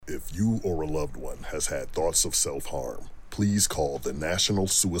If you or a loved one has had thoughts of self-harm, please call the National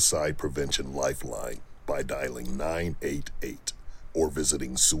Suicide Prevention Lifeline by dialing 988 or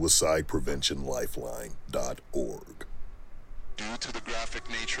visiting suicidepreventionlifeline.org. Due to the graphic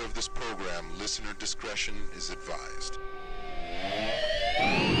nature of this program, listener discretion is advised.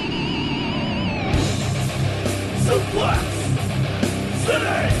 Suplex!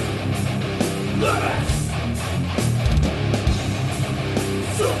 City! Limits!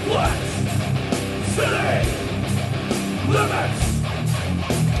 Suplex! City! Limits!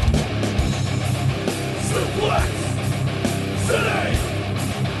 Suplex! City!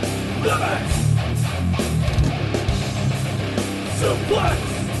 Limits! Suplex!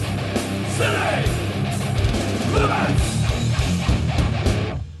 City! Limits!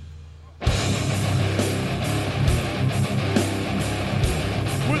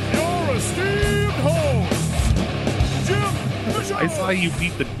 With your esteemed host, Jim Bishop! I saw you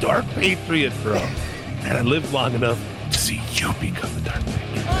beat the Dark Patriot, bro. And I lived long enough to see you become the Dark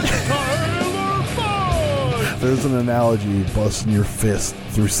Patriot. Tyler Fudge! There's an analogy, busting your fist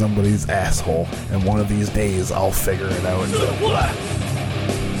through somebody's asshole, and one of these days I'll figure it out. Suplex!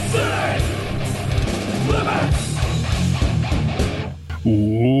 City! Limits!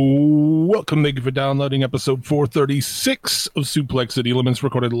 Welcome, thank you for downloading episode 436 of Suplex City Limits,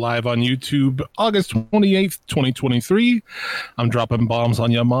 recorded live on YouTube, August 28th, 2023. I'm dropping bombs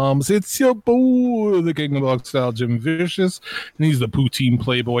on your moms. It's your boy, the King of Dog Style, Jim Vicious, and he's the poutine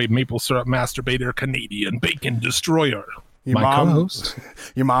playboy, maple syrup masturbator, Canadian bacon destroyer. Your moms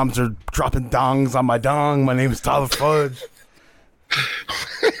are dropping dongs on my dong. My name is Tyler Fudge.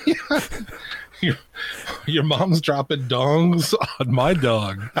 Your mom's dropping dongs on my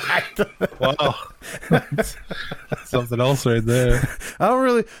dog. Wow. Something else right there. I don't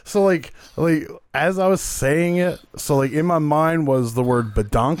really, so like as I was saying it, so like in my mind was the word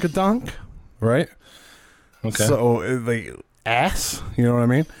badonkadonk, right? Okay. So like ass, you know what I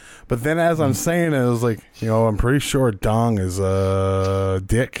mean? But then as I'm saying it, I was like, you know, I'm pretty sure dong is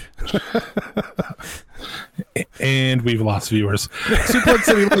dick. And we've lost viewers. Suplex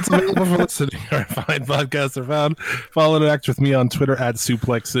City Limits available for listening. Our fine podcasts are found. Follow and act with me on Twitter at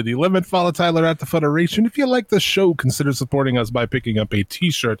Suplex City Limit. Follow Tyler at The Federation. If you like the show, consider supporting us by picking up a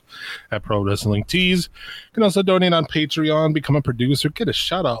t-shirt at Pro Wrestling Tees. You can also donate on Patreon, become a producer, get a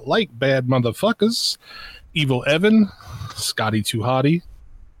shout out like bad motherfuckers. Evil Evan, Scotty Too Hottie,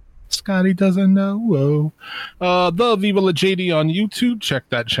 Scotty doesn't know. The Viva La JD on YouTube. Check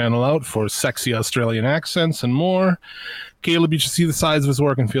that channel out for sexy Australian accents and more. Caleb, you should see the size of his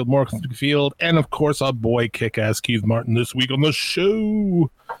work and field more field. And of course, our boy kick-ass Keith Martin this week on the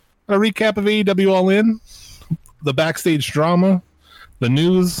show. A recap of AEW All In, the backstage drama, the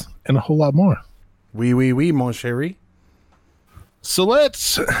news, and a whole lot more. Oui, mon chéri. So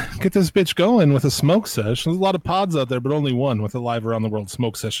let's get this bitch going with a smoke session. There's a lot of pods out there, but only one with a live around the world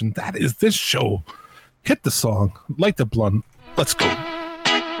smoke session. That is this show. Hit the song, light the blunt. Let's go.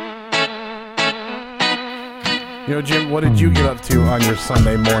 You know, Jim, what did you get up to on your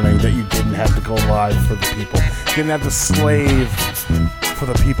Sunday morning that you didn't have to go live for the people? Didn't have to slave for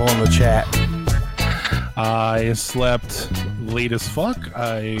the people in the chat? I slept late as fuck.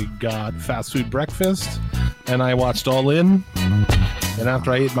 I got fast food breakfast, and I watched All In. And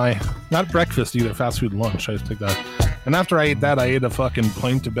after I ate not breakfast either, fast food lunch, I take that. And after I ate that, I ate a fucking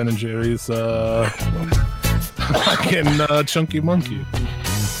pint of Ben & Jerry's fucking Chunky Monkey.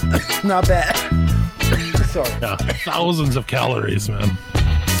 Not bad. Sorry. Yeah, thousands of calories, man.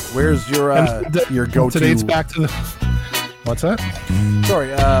 Where's your go-to? Today it's back to the... What's that?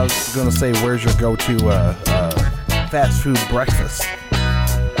 Sorry, I was going to say, where's your go-to fast food breakfast?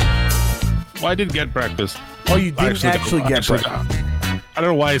 Well, I did get breakfast. Oh, you didn't actually get breakfast? I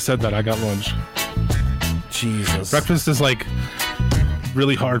don't know why I said that. I got lunch. Jesus. Breakfast is like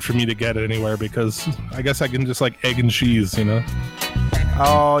really hard for me to get anywhere because I guess I can just like egg and cheese, you know?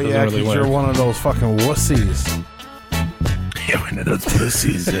 Oh, yeah, because you're one of those fucking wussies. Yeah, one of those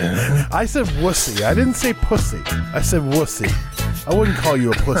pussies, yeah. I said wussy. I didn't say pussy. I said wussy. I wouldn't call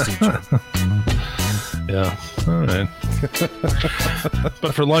you a pussy, Jim. Yeah, all right.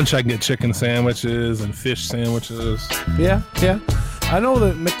 But for lunch, I can get chicken sandwiches and fish sandwiches. Yeah. I know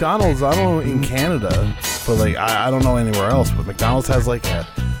that McDonald's, I don't know in Canada, but like, I don't know anywhere else, but McDonald's has like a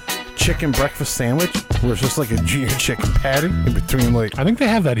chicken breakfast sandwich where it's just like a junior chicken patty in between, like... I think they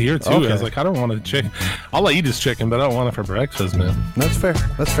have that here, too. Okay. I was like, I don't want a chicken. All I eat is chicken, but I don't want it for breakfast, man. That's fair.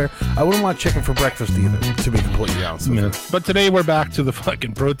 That's fair. I wouldn't want chicken for breakfast either, to be completely honest with you. Yeah. But today we're back to the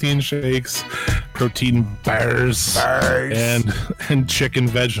fucking protein shakes, protein bars, and chicken,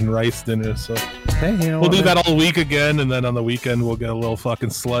 veg, and rice dinner. So Hey, you know we'll what, do man? that all week again, and then on the weekend we'll get a little fucking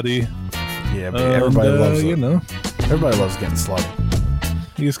sluddy. Yeah, but everybody loves it. You know, Everybody loves getting slutty.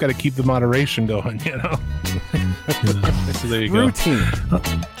 you just got to keep the moderation going, you know. So there you go. Routine.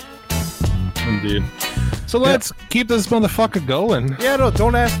 Indeed. So let's keep this motherfucker going. Yeah, no,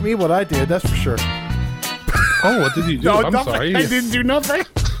 don't ask me what I did. That's for sure. Oh, what did you do? I'm nothing. sorry. I didn't do nothing.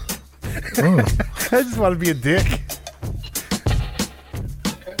 Oh. I just want to be a dick.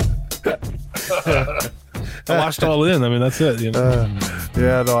 I watched All In. I mean, that's it. You know?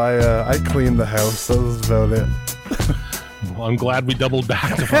 Yeah, no, I cleaned the house. That was about it. Well, I'm glad we doubled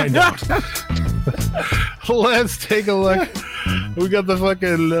back to find out. Let's take a look. We got the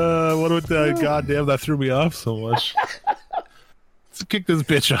fucking what was that? Goddamn, that threw me off so much. Let's kick this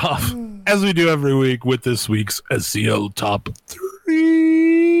bitch off as we do every week with this week's SEL Top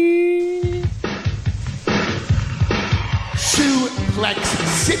 3. Suplex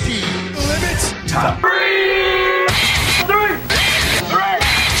City Limits Top 3.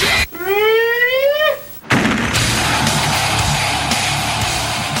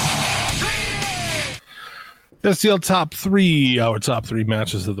 SEL Top 3, our top 3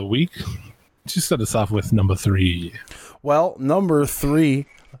 matches of the week. Just start us off with number 3. Well, number 3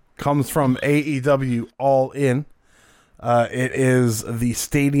 comes from AEW All In. It is the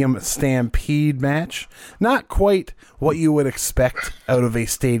Stadium Stampede match. Not quite what you would expect out of a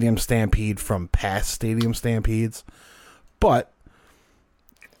Stadium Stampede from past Stadium Stampedes, but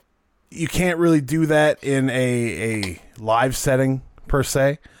you can't really do that in a live setting, per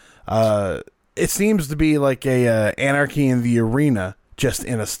se. It seems to be like a Anarchy in the Arena, just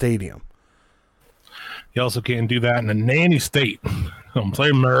in a stadium. You also can't do that in a nanny state.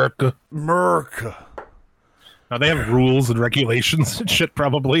 Play America. America. Now, they have rules and regulations and shit,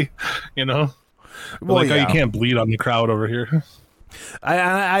 probably, you know? Well, like, yeah. oh, you can't bleed on the crowd over here.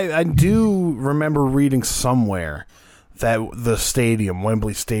 I do remember reading somewhere that the stadium,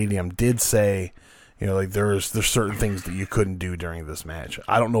 Wembley Stadium, did say, you know, like there's certain things that you couldn't do during this match.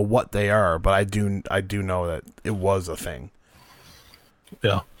 I don't know what they are, but I do know that it was a thing.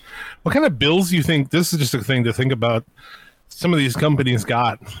 Yeah. What kind of bills do you think, this is just a thing to think about, some of these companies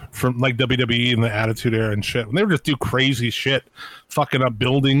got from like WWE and the Attitude Era and shit, when they would just do crazy shit, fucking up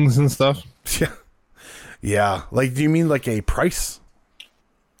buildings and stuff? Yeah. Yeah. Like, do you mean like a price?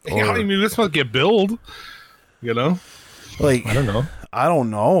 Yeah, I mean, this must get billed, you know? Like, I don't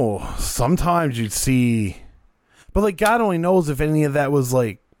know. Sometimes you'd see, but like God only knows if any of that was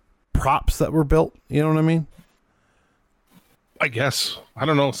like props that were built. You know what I mean? I guess. I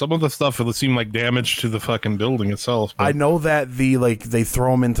don't know. Some of the stuff would seem like damage to the fucking building itself. But I know that they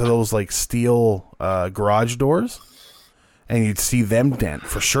throw them into those like steel garage doors, and you'd see them dent.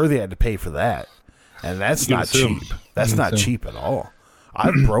 For sure, they had to pay for that, and that's not cheap. That's not cheap at all.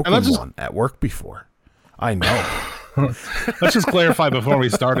 I've broken one at work before. I know. Let's just clarify before we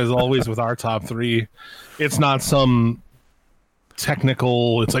start, as always, with our top 3. It's not some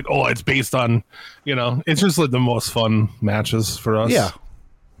technical, it's like, oh, it's based on, you know, it's just like the most fun matches for us. Yeah.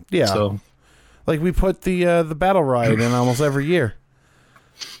 So, like we put the battle riot in almost every year.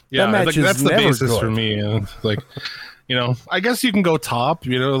 yeah, That match like, is that's the never basis good. for me. And like, you know, I guess you can go top,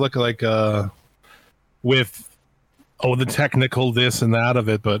 you know, look like with the technical this and that of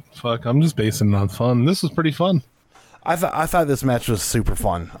it, but fuck, I'm just basing it on fun. This was pretty fun. I thought this match was super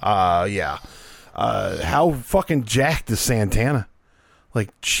fun. Yeah. How fucking jacked is Santana? Like,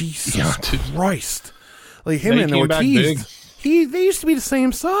 Jesus Christ. Like, him Yeah, and he came back Ortiz, they used to be the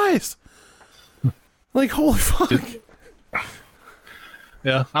same size. Like, holy fuck.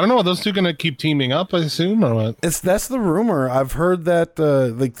 Yeah, I don't know. Are those two gonna keep teaming up, I assume, or what? That's the rumor. I've heard that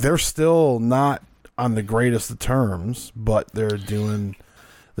like they're still not on the greatest of terms, but they're doing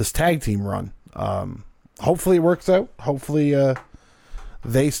this tag team run. Hopefully it works out. Hopefully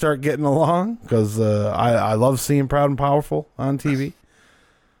they start getting along, because I love seeing Proud and Powerful on TV.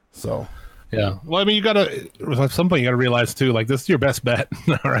 So Yeah. Well, I mean, you gotta, at some point, you gotta realize too, like, this is your best bet,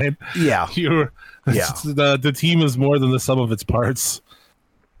 all right? Yeah. The team is more than the sum of its parts.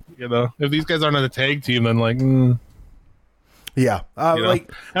 You know, if these guys aren't on a tag team, then like, yeah, you know? like,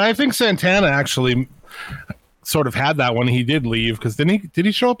 and I think Santana actually sort of had that when he did leave, because did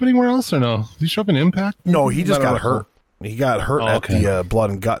he show up anywhere else or no? Did he show up in Impact? no, he just I don't got know. hurt. He got hurt at okay. the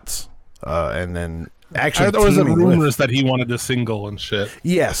Blood and Guts, and then actually there was teaming rumors with. that he wanted to single and shit.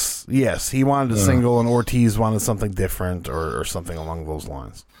 Yes, he wanted to single, and Ortiz wanted something different or something along those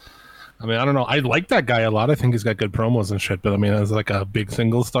lines. I mean, I don't know. I like that guy a lot. I think he's got good promos and shit. But I mean, as like a big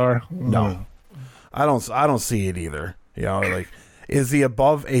single star, No, I don't see it either. You know, like, is he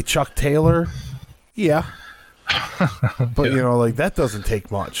above a Chuck Taylor? Yeah, but you know, like, that doesn't take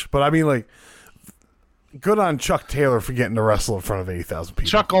much. But I mean, like, good on Chuck Taylor for getting to wrestle in front of 80,000 people.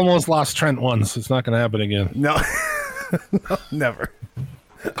 Chuck almost lost Trent once. It's not going to happen again. No, no, never.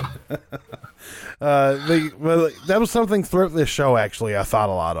 That was something throughout this show. Actually, I thought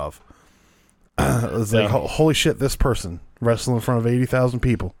a lot of. It was like, holy shit, this person wrestling in front of 80,000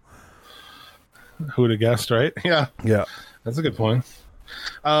 people. Who would have guessed, right? Yeah. Yeah. That's a good point.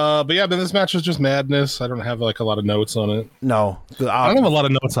 But this match was just madness. I don't have like a lot of notes on it. No. I don't have a lot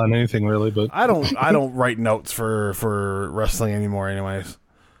of notes on anything really, but I don't write notes for wrestling anymore anyways.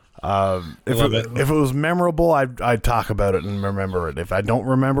 If it was memorable, I'd talk about it and remember it. If I don't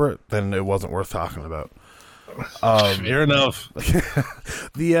remember it, then it wasn't worth talking about. Fair enough.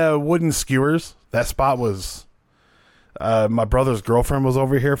 The wooden skewers, that spot was my brother's girlfriend was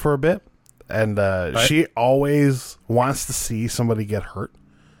over here for a bit, and she always wants to see somebody get hurt.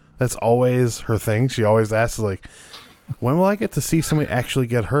 That's always her thing. She always asks, like, when will I get to see somebody actually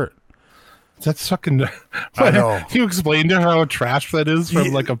get hurt? That's fucking. I know. You explained to her how trash that is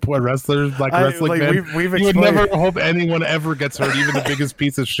from like a wrestler, like wrestling fan. We've you would never hope anyone ever gets hurt, even the biggest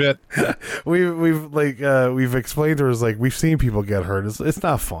piece of shit. We've explained to her, is like, we've seen people get hurt. It's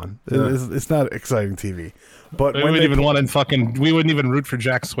not fun. It's not exciting TV. But we wouldn't even root for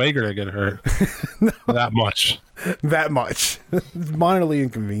Jack Swagger to get hurt. That much. That much. Minorly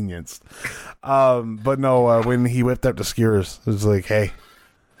inconvenienced. But no, when he whipped up the skewers, it was like, hey,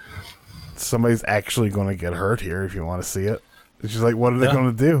 somebody's actually going to get hurt here if you want to see it. And she's like, what are they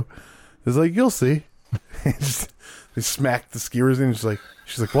going to do? It's like, you'll see. They smacked the skewers in. She's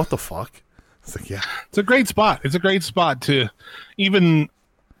like, what the fuck? It's like, yeah. It's a great spot. It's a great spot to even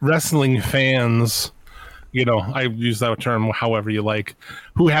wrestling fans, you know, I use that term however you like,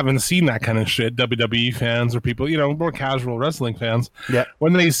 who haven't seen that kind of shit, WWE fans or people, you know, more casual wrestling fans. Yeah.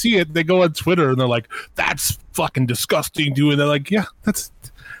 When they see it, they go on Twitter and they're like, that's fucking disgusting, dude. And they're like, yeah,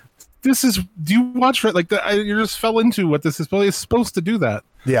 do you watch it? Like, you just fell into what this is supposed to do that.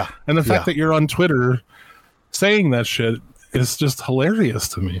 Yeah. And the fact that you're on Twitter saying that shit is just hilarious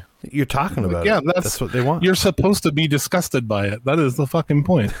to me. You're talking about it. That's what they want. You're supposed to be disgusted by it. That is the fucking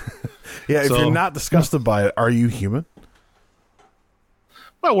point. Yeah, if you're not disgusted by it, are you human?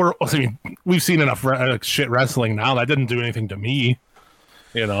 Well, we've seen enough shit wrestling now. That didn't do anything to me.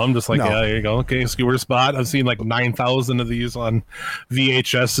 You know, I'm just like, yeah, there you go. Okay, skewer spot. I've seen like 9,000 of these on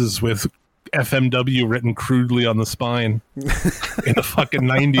VHSs with FMW written crudely on the spine in the fucking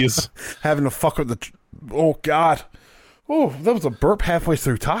 90s. Having to fuck with the... Oh, God. Oh, that was a burp halfway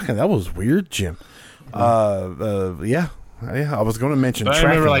through talking. That was weird, Jim. Yeah, I was going to mention... But I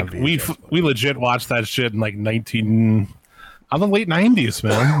remember, like, we legit watched that shit in, like, on the late 90s,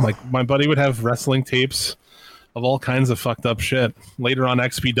 man. Like, my buddy would have wrestling tapes of all kinds of fucked up shit. Later on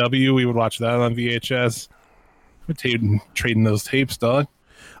XPW, we would watch that on VHS. We're trading those tapes, dog.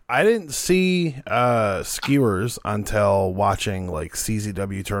 I didn't see skewers until watching like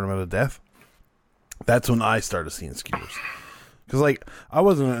CZW Tournament of Death. That's when I started seeing skewers. Because like I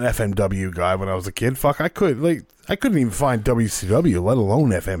wasn't an FMW guy when I was a kid. Fuck, I couldn't even find WCW, let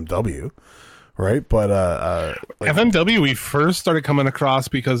alone FMW. Right, but like, FMW we first started coming across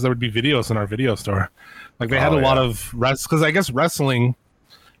because there would be videos in our video store. Like they had a lot of because I guess wrestling,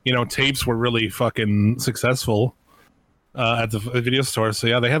 you know, tapes were really fucking successful at the video store. So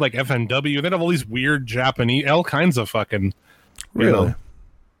yeah, they had like FMW. They'd have all these weird Japanese, all kinds of fucking. Really?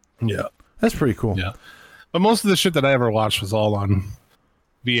 Yeah, that's pretty cool. Yeah, but most of the shit that I ever watched was all on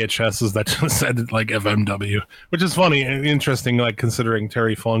VHSs that just said like FMW, which is funny and interesting, like considering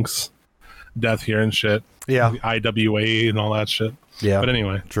Terry Funk's death here and shit. Yeah, IWA and all that shit. Yeah, but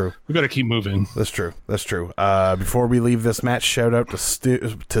anyway, true. We got to keep moving. That's true. Before we leave this match, shout out to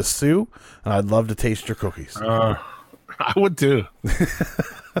Sue, and I'd love to taste your cookies. I would too.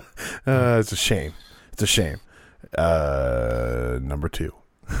 It's a shame. Number 2.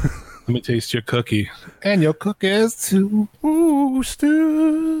 Let me taste your cookie and your cookies too. Ooh,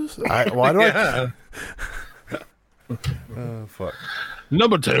 stews. Why do I? Oh fuck.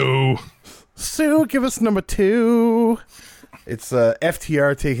 Number 2. Sue, give us number 2. It's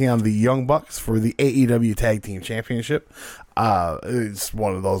FTR taking on the Young Bucks for the AEW Tag Team Championship. It's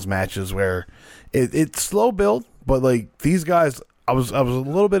one of those matches where it's slow build, but like these guys, I was a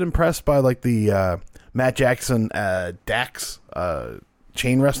little bit impressed by like the Matt Jackson Dax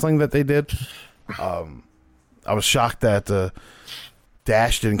chain wrestling that they did. I was shocked that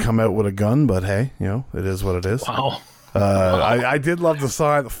Dash didn't come out with a gun, but hey, it is what it is. Wow. I did love the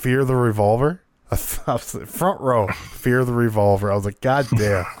song Fear the Revolver. Front row, Fear the Revolver. I was like, God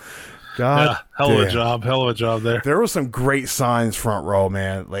damn. Hell of a job there. There were some great signs front row,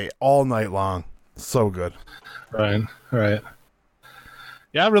 man, like all night long. So good. Right.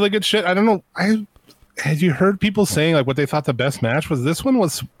 Yeah, really good shit. I don't know. Had you heard people saying like what they thought the best match was? This one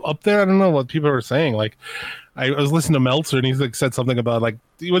was up there. I don't know what people were saying. Like, I was listening to Meltzer and he like said something about like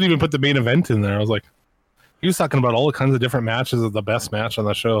he wouldn't even put the main event in there. I was like, he was talking about all kinds of different matches as the best match on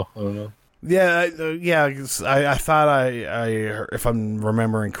the show. I don't know. Yeah. I thought if I'm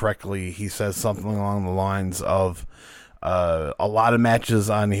remembering correctly, he says something along the lines of a lot of matches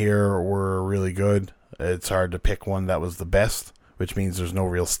on here were really good. It's hard to pick one that was the best, which means there's no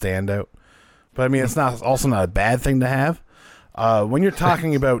real standout. But I mean, it's also not a bad thing to have. When you're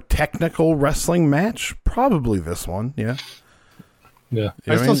talking about technical wrestling match, probably this one. Yeah. Yeah.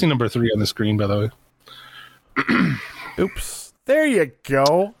 I still see number 3 on the screen, by the way. Oops. There you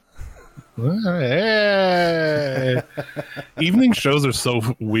go. Hey. Evening shows are so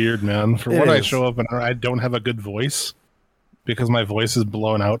weird, man. For what I show up and I don't have a good voice because my voice is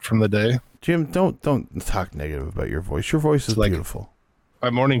blown out from the day. Jim, don't talk negative about your voice. Your voice is beautiful. My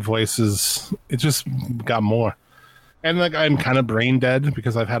morning voice it just got more. And like I'm kind of brain dead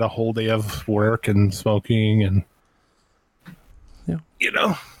because I've had a whole day of work and smoking and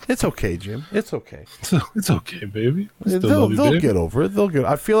It's okay, Jim. It's okay. It's okay, baby. They'll get over it.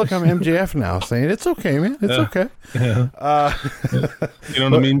 I feel like I'm MJF now saying, it's okay, man. It's okay. Yeah. You know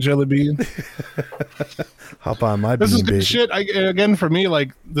what I mean, Jelly Bean? Hop on my This is good baby. shit. Again, for me,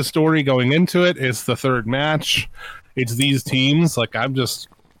 like, the story going into it is the third match. It's these teams. Like,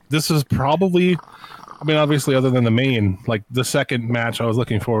 this is probably, I mean, obviously, other than the main, like, the second match I was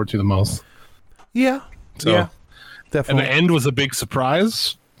looking forward to the most. Yeah. So, definitely. And the end was a big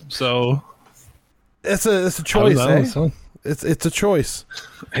surprise. So it's a choice, eh? So. It's a choice.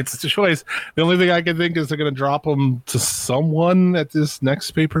 It's a choice. The only thing I can think is they're going to drop them to someone at this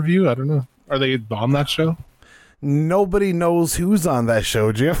next pay-per-view. I don't know. Are they on that show? Nobody knows who's on that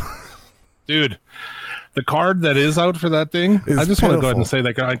show, Jim. Dude, the card that is out for that thing, I just want to go ahead and say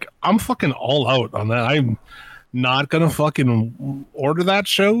that like, I'm fucking all out on that. I'm not going to fucking order that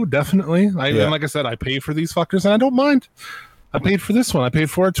show, definitely. And like I said, I pay for these fuckers, and I don't mind. I paid for this one. I paid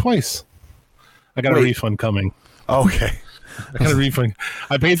for it twice. I got a refund coming. Okay. I got a refund.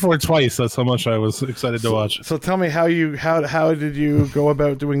 I paid for it twice. That's how much I was excited to watch. So tell me how did you go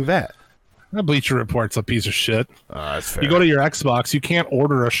about doing that? Bleacher Report's a piece of shit. That's fair. You go to your Xbox, you can't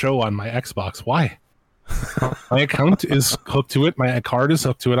order a show on my Xbox. Why? My account is hooked to it. My card is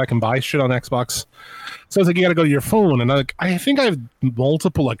hooked to it. I can buy shit on Xbox. So it's like you got to go to your phone. And I think I have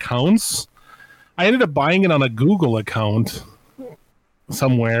multiple accounts. I ended up buying it on a Google account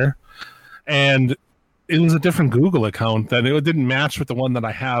somewhere, and it was a different Google account that it didn't match with the one that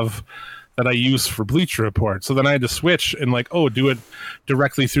I have that I use for Bleacher Report. So then I had to switch and do it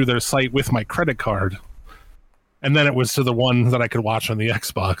directly through their site with my credit card. And then it was to the one that I could watch on the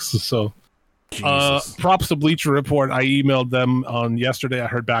Xbox. So props to Bleacher Report. I emailed them on yesterday. I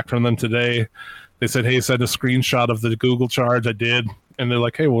heard back from them today. They said, hey, send a screenshot of the Google charge. I did. And they're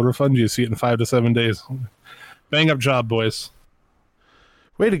like, hey, we'll refund you. See it in 5 to 7 days. Bang up job, boys.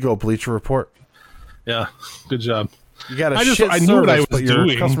 Way to go, Bleacher Report. Yeah, good job. You got I knew what I was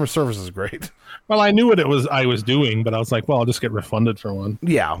doing. Customer service is great. Well, I knew what I was doing, but I was like, well, I'll just get refunded for one.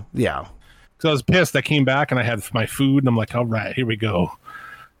 Yeah. Because I was pissed. I came back and I had my food, and I'm like, all right, here we go.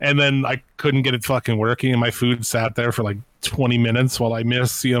 And then I couldn't get it fucking working, and my food sat there for like 20 minutes while I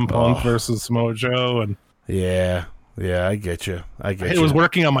missed CM Punk versus Samoa Joe. And yeah, I get you. It was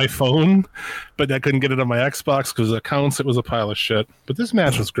working on my phone, but I couldn't get it on my Xbox because accounts. It was a pile of shit. But this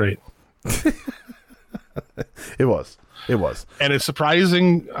match was great. It was, and it's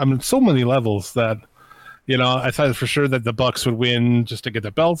surprising on so many levels that I thought for sure that the Bucks would win just to get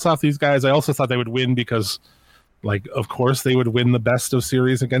the belts off these guys. I also thought they would win because, of course, they would win the best of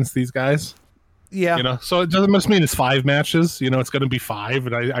series against these guys. Yeah, so it doesn't must mean it's 5 matches. It's going to be 5,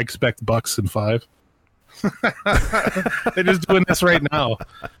 and I expect Bucks in 5. They're just doing this right now,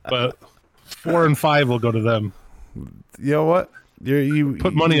 but 4 and 5 will go to them. You know what? You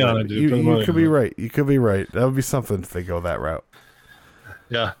put money on it, dude. You could be right. You could be right. That would be something if they go that route.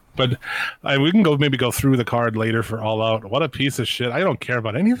 Yeah, but we can maybe go through the card later for All Out. What a piece of shit! I don't care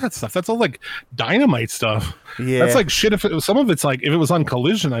about any of that stuff. That's all like Dynamite stuff. Yeah, that's like shit. If some of it's like if it was on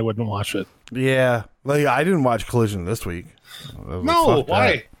Collision, I wouldn't watch it. Yeah, I didn't watch Collision this week. No,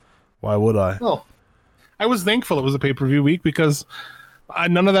 why? Why would I? No, I was thankful it was a pay-per-view week because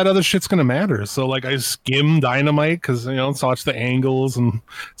none of that other shit's gonna matter. So like I skim Dynamite because so watch the angles and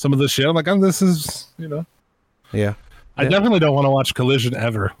some of the shit. I'm like, this is Yeah. I definitely don't want to watch Collision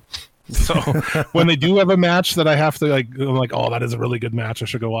ever. So when they do have a match that I have to I'm like, oh, that is a really good match. I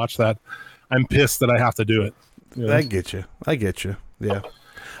should go watch that. I'm pissed that I have to do it. I get you. Yeah.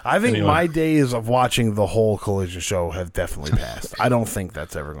 I think my days of watching the whole Collision show have definitely passed. I don't think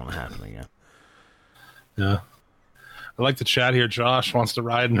that's ever going to happen again. Yeah. I like the chat here. Josh wants to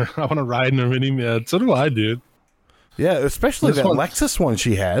ride in her. I want to ride in her mini med. So do I, dude. Yeah, especially that Lexus one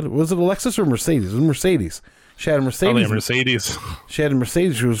she had. Was it a Lexus or Mercedes? It was Mercedes. She had a Mercedes. Probably a Mercedes. She had a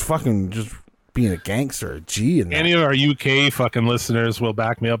Mercedes. She was fucking just being a gangster, a G. In that. Any of our UK fucking listeners will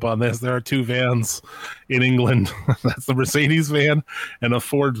back me up on this. There are 2 vans in England. That's the Mercedes van and a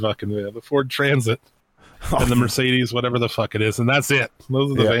Ford fucking van. The Ford Transit and the Mercedes, whatever the fuck it is. And that's it.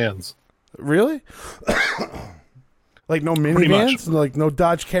 Those are the vans. Really? Like no minivans? Like no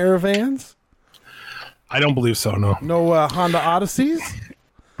Dodge Caravans? I don't believe so, no. No Honda Odysseys?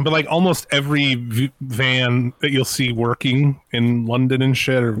 But like almost every van that you'll see working in London and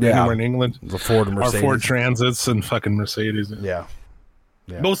shit or anywhere in England the Ford and Mercedes. Are Ford Transits and fucking Mercedes. Yeah.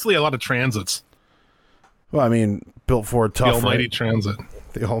 Mostly a lot of Transits. Well, I mean, built Ford tough, the almighty right? Transit.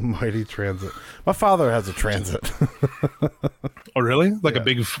 The almighty Transit. My father has a Transit. Oh, really? Like a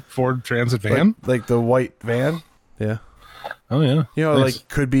big Ford Transit van? Like the white van? Yeah. Oh, yeah. Nice. Like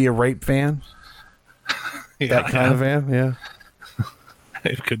could be a rape van? That kind of van? Yeah.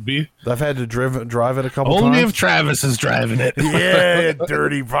 It could be. I've had to drive it a couple times. Only if Travis is driving it. Yeah,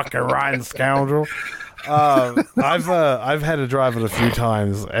 dirty fucking riding scoundrel. I've had to drive it a few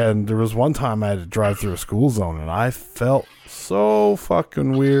times, and there was one time I had to drive through a school zone, and I felt so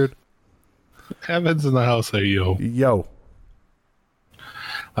fucking weird. Kevin's in the house. Hey, yo.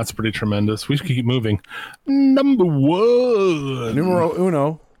 That's pretty tremendous. We should keep moving. Number 1. Numero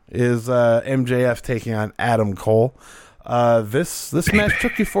uno is MJF taking on Adam Cole. This match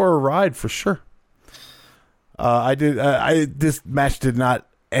took you for a ride for sure. This match did not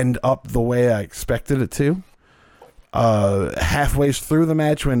end up the way I expected it to. Halfway through the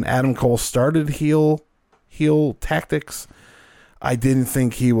match, when Adam Cole started heel tactics, I didn't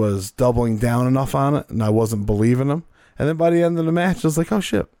think he was doubling down enough on it, and I wasn't believing him. And then by the end of the match, I was like, oh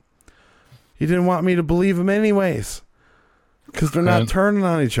shit, he didn't want me to believe him anyways, because they're not turning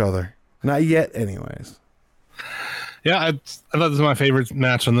on each other, not yet, anyways. Yeah, I thought this was my favorite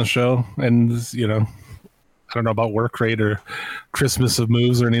match on the show, and I don't know about work rate or Christmas of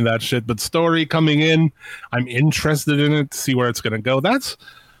moves or any of that shit, but story coming in, I'm interested in it to see where it's going to go. That's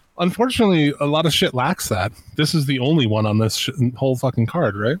unfortunately a lot of shit lacks that. This is the only one on this whole fucking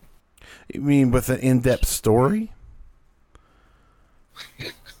card, right? You mean with an in-depth story?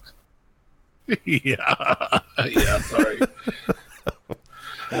 Yeah, sorry.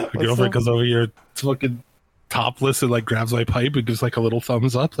 My girlfriend goes over here, fucking topless, and like grabs my pipe and gives like a little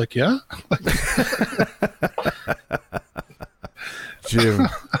thumbs up, like yeah. Jim,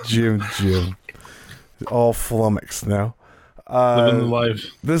 all flummoxed now. Living the life.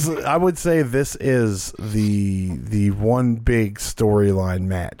 I would say this is the one big storyline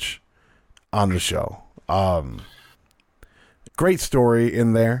match on the show. Great story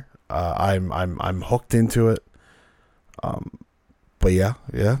in there. I'm hooked into it. But yeah,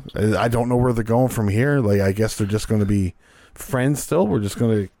 I don't know where they're going from here. Like, I guess they're just going to be friends still. We're just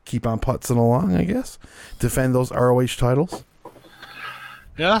going to keep on putzing along, I guess. Defend those ROH titles.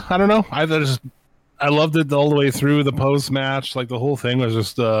 Yeah, I don't know. I loved it all the way through the post match. Like the whole thing was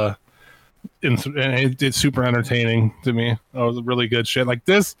just it's super entertaining to me. It was really good shit. Like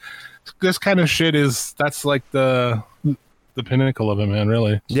this kind of shit that's like the pinnacle of it, man.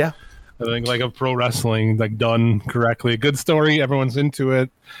 Really. Yeah. I think like a pro wrestling, like done correctly. A good story. Everyone's into it.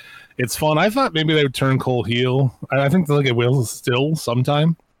 It's fun. I thought maybe they would turn Cole heel. I think like it will still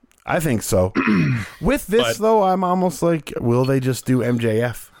sometime. I think so. With this though, I'm almost like, will they just do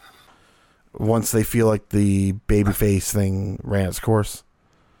MJF once they feel like the babyface thing ran its course?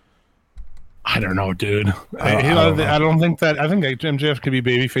 I don't know, dude. I don't think that. I think MJF could be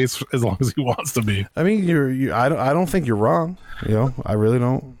babyface as long as he wants to be. I mean, I don't think you're wrong. I really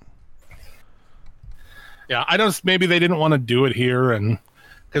don't. Yeah, maybe they didn't want to do it here, and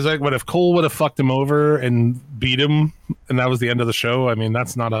because like, what if Cole would have fucked him over and beat him, and that was the end of the show? I mean,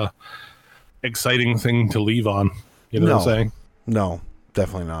 that's not a exciting thing to leave on. You know what I'm saying? No,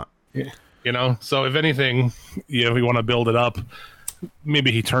 definitely not. So if anything, if we want to build it up,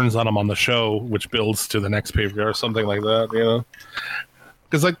 maybe he turns on him on the show, which builds to the next pay-per-view or something like that.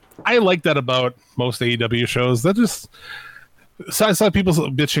 Because like I like that about most AEW shows. That just So I saw people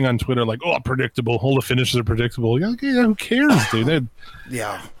bitching on Twitter like, "Oh, predictable. All the finishes are predictable." You're like, yeah, who cares, dude?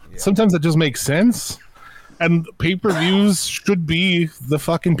 Yeah. Sometimes it just makes sense. And pay-per-views should be the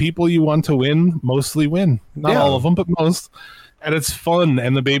fucking people you want to win mostly win. Not all of them, but most. And it's fun,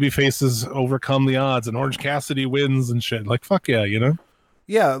 and the baby faces overcome the odds, and Orange Cassidy wins and shit. Like, fuck yeah, you know?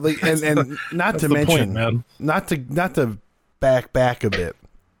 Yeah, like, and not to mention, point, man. not to back a bit,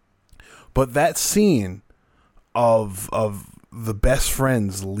 but that scene of the best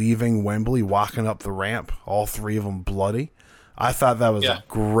friends leaving Wembley, walking up the ramp, all three of them bloody. I thought that was a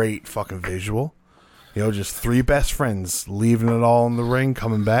great fucking visual. You know, just three best friends leaving it all in the ring,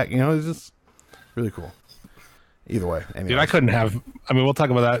 coming back. You know, it's just really cool. Either way, anyway. Dude, I couldn't have. I mean, we'll talk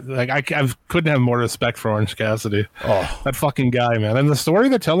about that. Like, I couldn't have more respect for Orange Cassidy. Oh, that fucking guy, man. And the story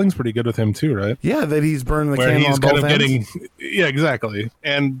they're telling's pretty good with him too, right? Yeah, that he's burning the Where candle he's on kind both of ends. yeah, exactly.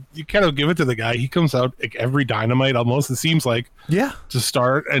 And you kind of give it to the guy. He comes out like every Dynamite almost. It seems like to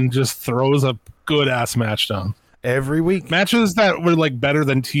start and just throws a good ass match down every week. Matches that were like better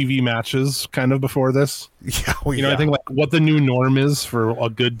than TV matches, kind of before this. Yeah, you know, I think like what the new norm is for a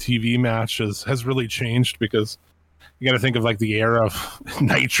good TV match has really changed because. You got to think of like the era of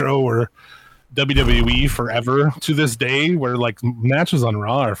Nitro or WWE forever to this day, where like matches on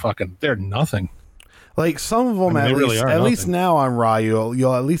Raw are they're nothing. Like some of them, at least now on Raw,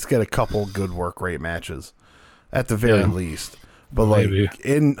 you'll at least get a couple good work rate matches, at the very least. But maybe.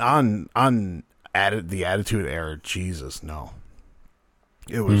 like on the Attitude Era, Jesus, no.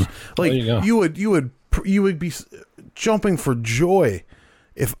 It was like you would be jumping for joy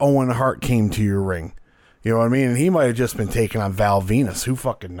if Owen Hart came to your ring. You know what I mean? And he might have just been taking on Val Venus. Who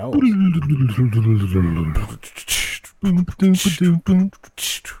fucking knows? And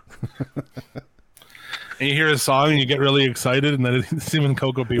you hear a song and you get really excited, and then it's even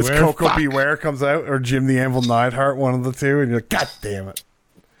Coco Beware. It's Coco Beware comes out, or Jim the Anvil Neidhart, one of the two, and you're like, God damn it.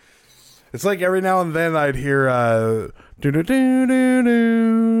 It's like every now and then I'd hear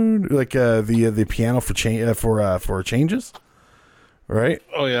like the piano for changes. Right?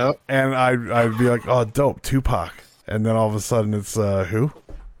 Oh, yeah. And I'd be like, oh, dope, Tupac. And then all of a sudden it's, who?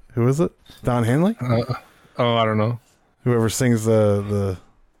 Who is it? Don Henley? I don't know. Whoever sings the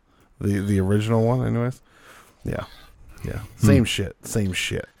original one, anyways. Yeah. Same shit.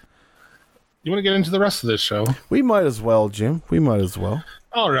 You want to get into the rest of this show? We might as well, Jim. We might as well.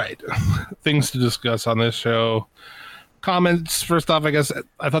 All right. Things to discuss on this show. Comments. First off, I guess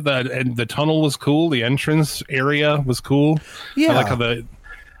I thought the tunnel was cool. The entrance area was cool. Yeah, I like how it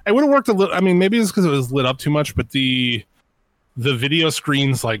would have worked a little. I mean, maybe it's because it was lit up too much, but the video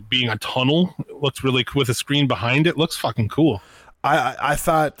screens like being a tunnel looks really cool with a screen behind it. Looks fucking cool. I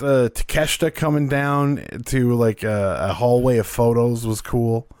thought Takeshita coming down to like a hallway of photos was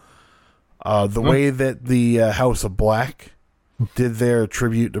cool. The way that the House of Black did their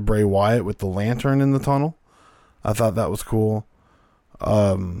tribute to Bray Wyatt with the lantern in the tunnel. I thought that was cool.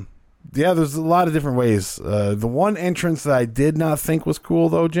 Yeah, there's a lot of different ways. The one entrance that I did not think was cool,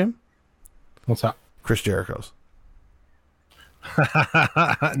 though, Jim. What's that? Chris Jericho's.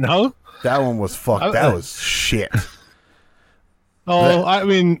 No? That one was fucked. That was shit. I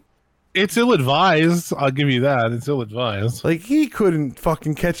mean, it's ill-advised. I'll give you that. It's ill-advised. Like, he couldn't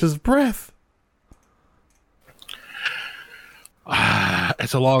fucking catch his breath.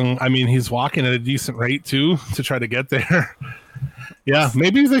 It's a long. I mean, he's walking at a decent rate too to try to get there. Yeah,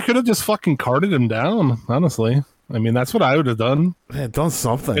 maybe they could have just fucking carted him down. Honestly, I mean, that's what I would have done. Yeah, done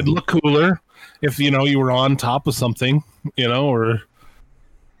something. It'd look cooler if you were on top of something, or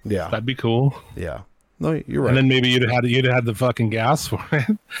that'd be cool. Yeah, no, you're right. And then maybe you'd have had the fucking gas for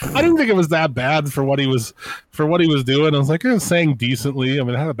it. I didn't think it was that bad for what he was doing. I was like, it was saying decently. I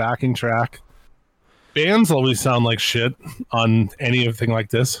mean, it had a backing track. Bands always sound like shit on anything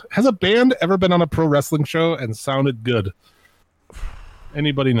like this. Has a band ever been on a pro wrestling show and sounded good?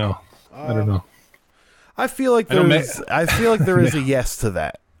 Anybody know? I don't know. I feel like there is a yes to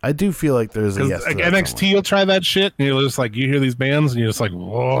that. I do feel like there's a yes to that. NXT will try that shit, and you're just like, you hear these bands, and you're just like,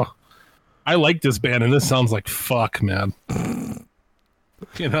 whoa. I like this band, and this sounds like fuck, man. I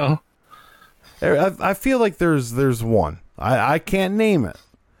feel like there's one. I can't name it.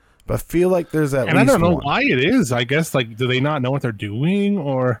 But I feel like there's at least one. And I don't know why it is. I guess, like, do they not know what they're doing?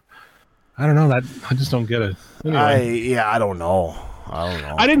 Or, I don't know. That I just don't get it. Anyway. I don't know.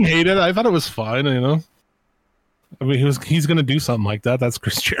 I didn't hate it. I thought it was fine, I mean, he's going to do something like that. That's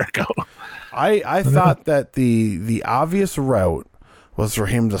Chris Jericho. I thought that the obvious route was for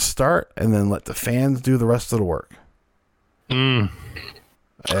him to start and then let the fans do the rest of the work. And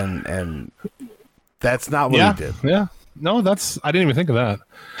that's not what he did. Yeah. No, I didn't even think of that.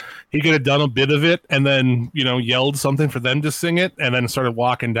 he could have done a bit of it and then, yelled something for them to sing it and then started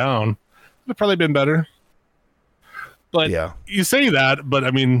walking down. It would have probably been better. But yeah, you say that, but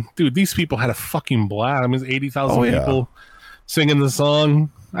I mean, dude, these people had a fucking blast. I mean, 80,000 people singing the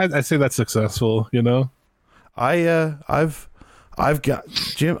song. I say that's successful, I've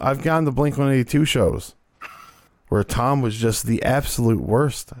gone to Blink-182 shows where Tom was just the absolute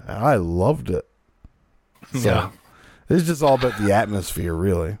worst. I loved it. So, yeah. It's just all about the atmosphere,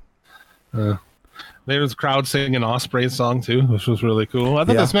 really. There was a crowd singing Ospreay's song too, which was really cool. I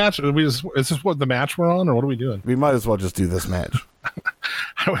thought this match, is this what the match we're on, or what are we doing? We might as well just do this match.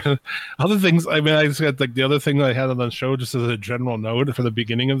 Other things, I mean, I just got the other thing that I had on the show, just as a general note for the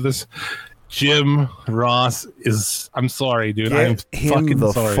beginning of this. Jim Ross I'm sorry, dude. I'm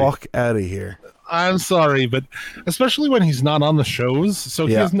fucking sorry. Fuck out of here. I'm sorry, but especially when he's not on the shows, so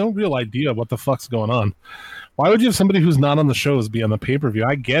he has no real idea what the fuck's going on. Why would you have somebody who's not on the shows be on the pay-per-view?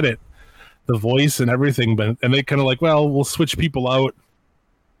 I get it, the voice and everything, and they kind of like, well, we'll switch people out,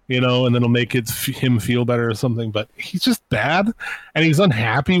 and then it'll make him feel better or something. But he's just bad, and he's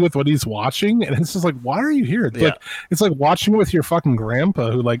unhappy with what he's watching, and it's just like, why are you here? It's like watching it with your fucking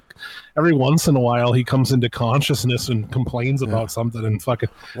grandpa, who like every once in a while he comes into consciousness and complains about something, and fucking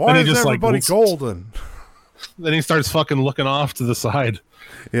why is everybody golden? Then he starts fucking looking off to the side.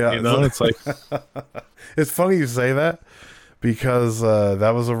 Yeah, it's like it's funny you say that, because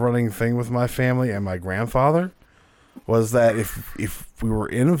that was a running thing with my family and my grandfather, was that if we were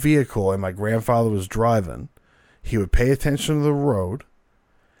in a vehicle and my grandfather was driving, he would pay attention to the road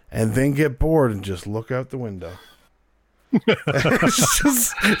and then get bored and just look out the window.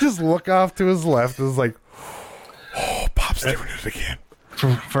 just look off to his left. It was like, oh, Pop's doing it again.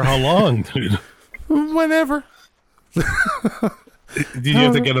 For how long, dude? Whenever. Did you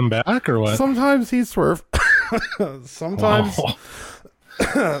have to get him back or what? Sometimes he'd swerve. Sometimes,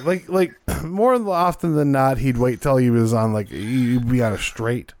 like more often than not, he'd wait till he was on he'd be on a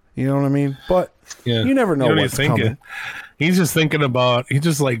straight. You know what I mean? But you never know what's coming. He's just thinking about. He's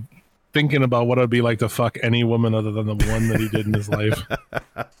just like thinking about what it'd be like to fuck any woman other than the one that he did in his life.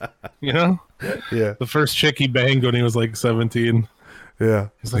 Yeah. The first chick he banged when he was like 17. Yeah.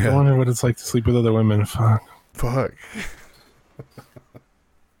 He's like, I wonder what it's like to sleep with other women. Fuck.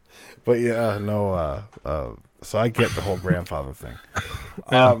 But so I get the whole grandfather thing.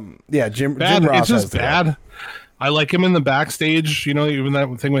 Jim Ross. It's just bad. I like him in the backstage, even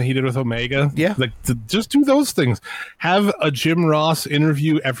that thing when he did with Omega. Yeah. Like, just do those things. Have a Jim Ross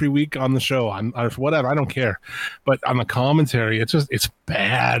interview every week on the show, on whatever, I don't care. But on the commentary, it's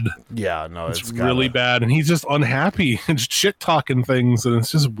bad. Yeah, no, it's really bad. And he's just unhappy and shit talking things, and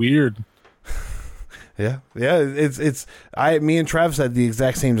it's just weird. Yeah. It's me and Travis had the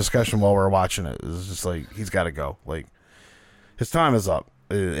exact same discussion while we were watching it. It was just like, he's got to go. Like, his time is up.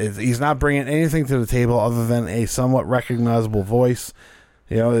 He's not bringing anything to the table other than a somewhat recognizable voice,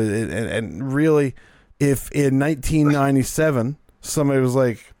 and really, if in 1997 somebody was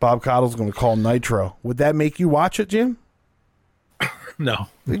like, Bob Cottle's going to call Nitro, would that make you watch it, Jim? No.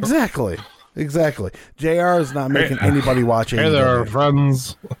 Exactly. JR is not making anybody watch it. Hey there,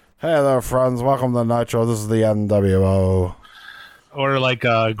 friends. Welcome to Nitro. This is the NWO. Or like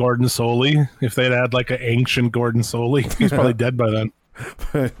Gordon Soley. If they'd had like an ancient Gordon Soley, he's probably dead by then.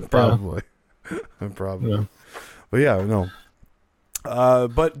 Probably. Yeah. But yeah, no.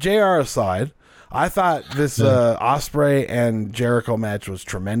 But JR aside, I thought this Ospreay and Jericho match was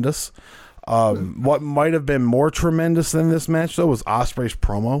tremendous. What might have been more tremendous than this match, though, was Ospreay's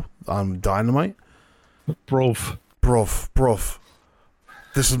promo on Dynamite. Brof.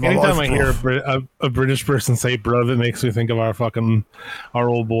 This is my Anytime life, I hear a British person say "bruv," it makes me think of our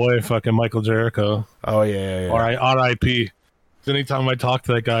old boy, fucking Michael Jericho. Oh yeah. Or R.I.P. Anytime I talk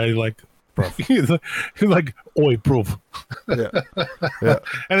to that guy, like, he's like, "Oi, bruv." Yeah.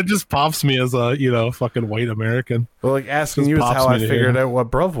 And it just pops me as a fucking white American. Well, like asking you is how I figured out what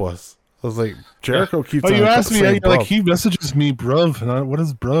bruv was. I was like, Jericho keeps. Oh, you asked me. You're like, he messages me, bruv. And what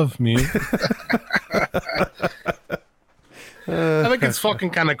does bruv mean? I think it's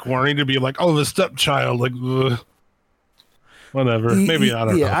fucking kind of corny to be like, oh, the stepchild, like, ugh. Whatever. Maybe I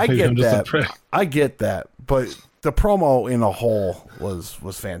don't know. I get that. I get that, but the promo in a whole was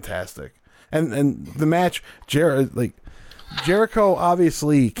fantastic, and the match, Jericho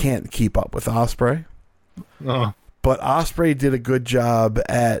obviously can't keep up with Ospreay, but Ospreay did a good job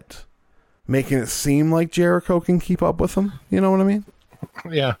at making it seem like Jericho can keep up with him. You know what I mean?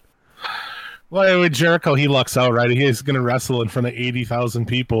 Yeah. Well, with Jericho, he lucks out, right? He's going to wrestle in front of 80,000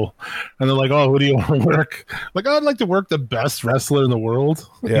 people. And they're like, oh, who do you want to work? Like, I'd like to work the best wrestler in the world,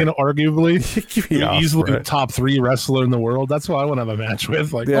 arguably. Easily the top 3 wrestler in the world. That's who I want to have a match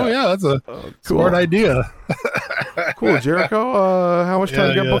with. Like, oh, yeah, that's a smart idea. Cool, Jericho. How much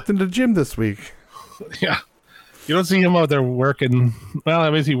time got booked into the gym this week? Yeah. You don't see him out there working. Well, I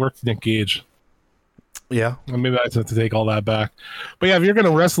mean, he worked Nick Gage. Yeah. Well, maybe I have to take all that back. But yeah, if you're going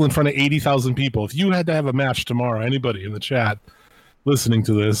to wrestle in front of 80,000 people, if you had to have a match tomorrow, anybody in the chat listening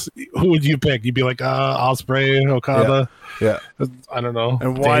to this, who would you pick? You'd be like, Ospreay, Okada. Yeah. I don't know.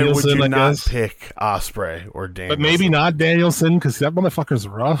 And why would you not pick Ospreay or Danielson? But maybe not Danielson, because that motherfucker's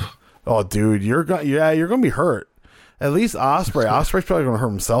rough. Oh, dude, you're gonna be hurt. At least Ospreay. Ospreay's probably gonna hurt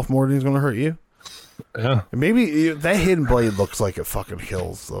himself more than he's gonna hurt you. Yeah. And maybe that hidden blade looks like it fucking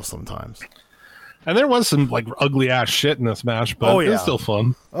kills though sometimes. And there was some like ugly ass shit in this match, but it was still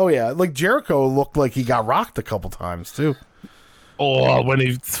fun. Oh yeah, like Jericho looked like he got rocked a couple times too. Oh, when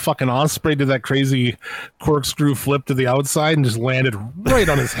he fucking Ospreay did that crazy corkscrew flip to the outside and just landed right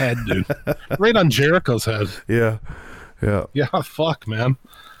on his head, dude. Right on Jericho's head. Yeah. Yeah, fuck, man.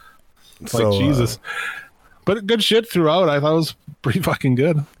 It's like Jesus. But good shit throughout. I thought it was pretty fucking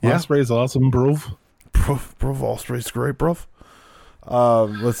good. Yeah. Ospreay's awesome, bro. Ospreay's great, bro.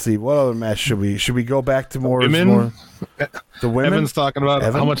 Let's see. What other match should we go back to more? Women? The women? Evan's talking about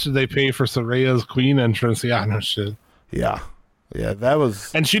how much did they pay for Soraya's Queen entrance. Yeah, no shit. Yeah, that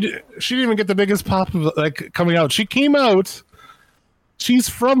was... And she didn't even get the biggest pop of like coming out. She came out. She's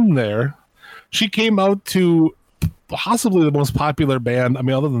from there. She came out to possibly the most popular band, I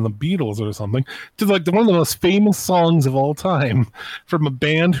mean, other than the Beatles or something, to like one of the most famous songs of all time from a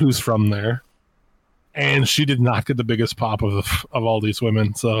band who's from there. And she did not get the biggest pop of all these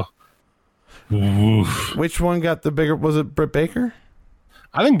women. So, oof. Which one got the bigger? Was it Britt Baker?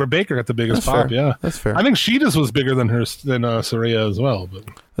 I think Britt Baker got the biggest pop. Fair. Yeah, that's fair. I think she just was bigger than Saraya as well. But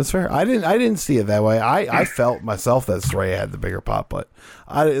that's fair. I didn't see it that way. I felt myself that Saraya had the bigger pop, but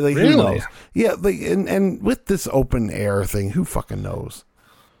really? Who knows? Yeah, like and with this open air thing, who fucking knows?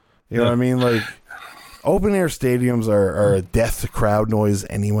 You know what I mean? Like open air stadiums are a death to crowd noise,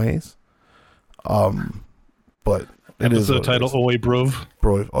 anyways. But it is the title Oi Bruv.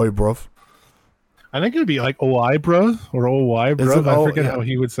 Oi Bruv. I think it'd be like Oi Bruv or Oi Bruv. I forget how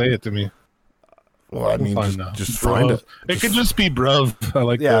he would say it to me. Well, I mean, just find it. It could just be Bruv. I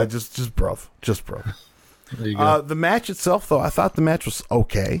like that. just Bruv. Just Bruv. There you go. The match itself, though, I thought the match was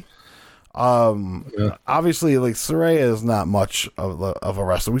okay. Obviously, like Saraya is not much of a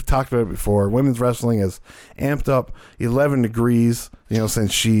wrestler. We've talked about it before. Women's wrestling is amped up 11 degrees,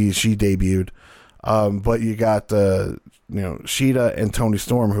 since she debuted. But you got Sheeta and Toni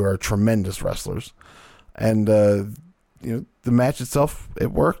Storm, who are tremendous wrestlers, and the match itself,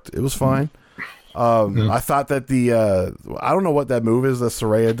 it worked. It was fine. I thought that I don't know what that move is that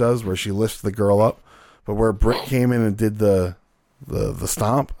Saraya does, where she lifts the girl up, but where Britt came in and did the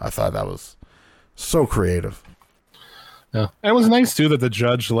stomp, I thought that was so creative. Yeah, and it was nice too that the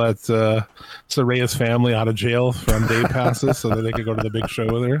judge let Saraya's family out of jail from day passes so that they could go to the big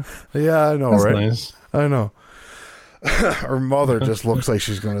show with her. Yeah, I know, That's right? Nice. I know. Her mother just looks like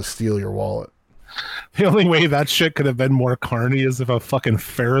she's going to steal your wallet. The only way that shit could have been more carny is if a fucking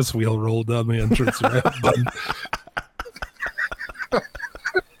Ferris wheel rolled down the entrance ramp.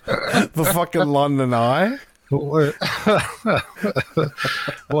 The fucking London Eye.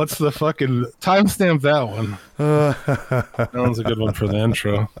 What's the fucking timestamp that one? That one's a good one for the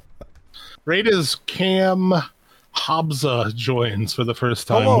intro. Right as Cam Hobza joins for the first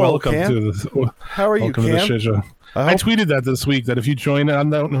time. Hello, welcome Cam. to this. How are you, Cam? To the show. I tweeted that this week that if you join, I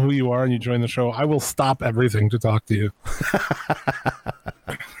don't know who you are, and you join the show, I will stop everything to talk to you.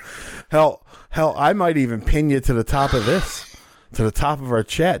 Hell, I might even pin you to the top of this, to the top of our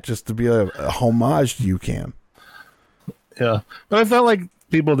chat, just to be a homage to you, Cam. Yeah, but I felt like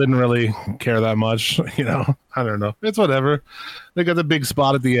people didn't really care that much. I don't know. It's whatever. They got the big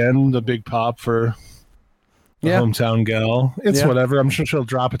spot at the end, the big pop for the hometown gal. It's whatever. I'm sure she'll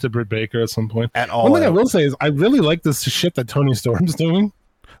drop it to Britt Baker at some point. One thing I will say is I really like this shit that Toni Storm's doing.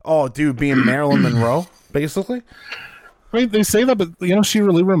 Oh, dude, being Marilyn Monroe, basically. I mean, they say that, but she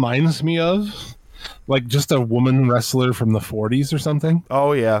really reminds me of like just a woman wrestler from the 40s or something.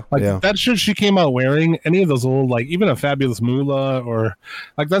 Oh yeah, that shirt she came out wearing, any of those old, like even a Fabulous Moolah, or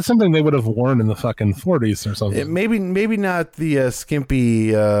like that's something they would have worn in the fucking 40s or something. Maybe not the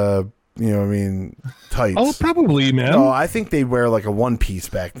skimpy, tights. Oh, probably, man. No, I think they wear like a one piece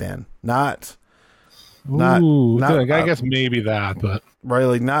back then. Not. I guess maybe that, but right,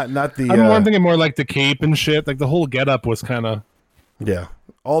 like not the. I'm thinking more like the cape and shit. Like the whole getup was kind of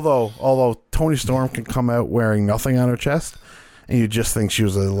Although Toni Storm can come out wearing nothing on her chest, and you just think she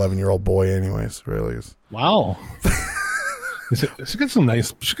was an 11-year-old boy, anyways. Really is. Wow. She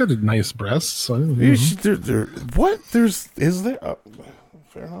got nice breasts. So, what? Is there? Oh,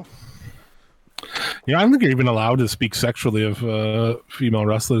 fair enough. Yeah, I don't think you're even allowed to speak sexually of female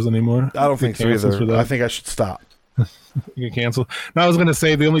wrestlers anymore. I don't think so either. I think I should stop. You get canceled. No, I was going to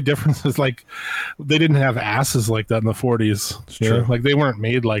say the only difference is like they didn't have asses like that in the 40s. It's true. Like they weren't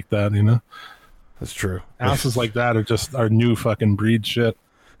made like that, you know? That's true. Asses like that are just our new fucking breed shit.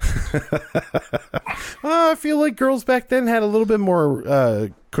 I feel like girls back then had a little bit more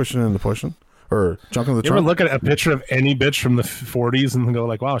cushion in the pushing or junk in the trunk. You ever look at a picture of any bitch from the 40s and go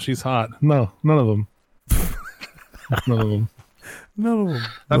like, wow, she's hot? No, none of them. None of them. No.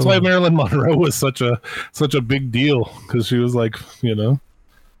 That's why Marilyn Monroe was such a big deal, because she was like, you know,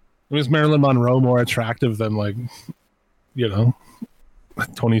 was Marilyn Monroe more attractive than like, you know,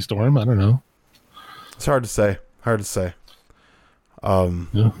 Toni Storm? I don't know. It's hard to say.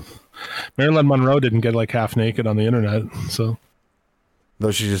 Yeah. Marilyn Monroe didn't get like half naked on the internet, so.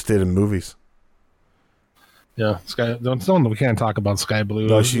 Though she just did in movies. Yeah, we can't talk about Sky Blue.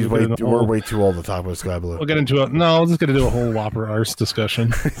 No, we're way too old to talk about Sky Blue. We'll get into it. No, we're just going to do a whole Whopper arse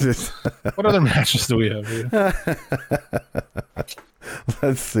discussion. What other matches do we have here?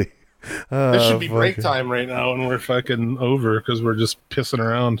 Let's see. This should be break time right now, and we're fucking over because we're just pissing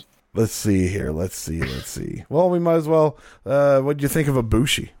around. Let's see here. Let's see. Well, we might as well. What do you think of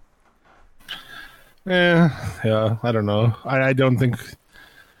Ibushi? Yeah, I don't know. I don't think.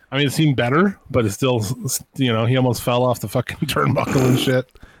 I mean, it seemed better, but it's still, you know, he almost fell off the fucking turnbuckle and shit.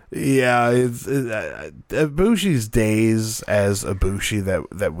 Yeah, Ibushi's days as Ibushi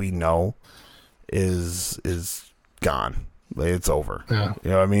that we know is gone. Like, it's over. Yeah.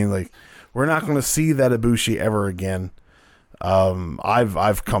 You know what I mean? Like, we're not going to see that Ibushi ever again.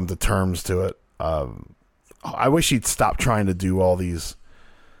 I've come to terms to it. I wish he'd stop trying to do all these,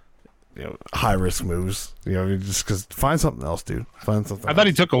 you know, high risk moves. You know, just because find something else, dude. Find something. I thought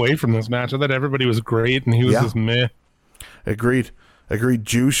he took away from this match. I thought everybody was great, and he was just meh. Agreed.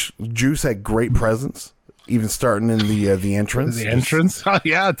 Juice had great presence, even starting in the entrance. The entrance? Oh,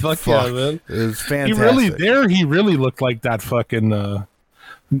 yeah, fuck yeah, man. It was fantastic. He really looked like that fucking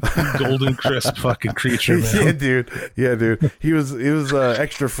golden crisp fucking creature, man. Yeah, dude. He was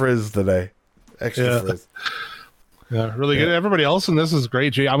extra frizz today. Frizz. Yeah, really good. Everybody else in this is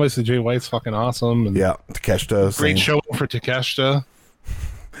great. Obviously, Jay White's fucking awesome. And yeah, Takeshita. Great showing for Takeshita.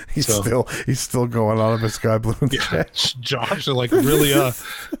 He's still going on with Sky Blue. Yeah, Josh is like really.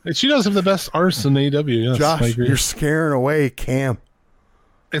 She does have the best arse in AEW. Yes, Josh, you're scaring away Cam.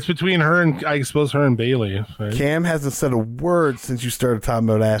 It's between her and I suppose her and Bailey. Right? Cam hasn't said a word since you started talking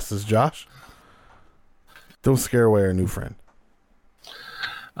about asses, Josh. Don't scare away our new friend.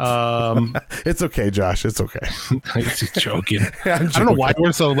 It's okay, Josh. It's okay. He's joking. I don't know why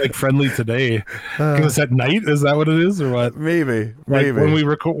we're so like friendly today. Because it's at night. Is that what it is, or what? Maybe. When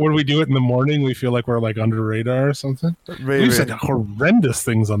we do it in the morning, we feel like we're like under radar or something. Maybe. We've said horrendous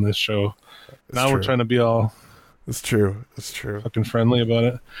things on this show. Now we're trying to be all. It's true. Fucking friendly about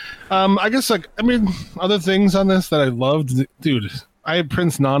it. I guess other things on this that I loved, dude. I had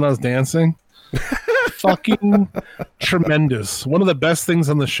Prince Nana's dancing. Fucking tremendous. One of the best things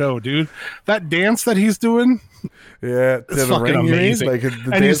on the show, dude. That dance that he's doing, it's fucking amazing.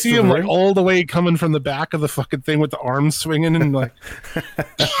 And you see him like all the way coming from the back of the fucking thing with the arms swinging and like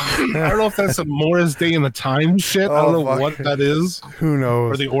I don't know if that's a Morris Day in the Time shit. I don't know what that is. Who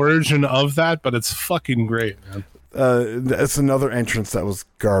knows? Or the origin of that, but it's fucking great, man. That's another entrance that was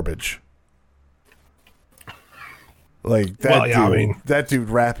garbage. Like that dude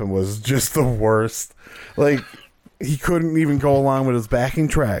rapping was just the worst. Like he couldn't even go along with his backing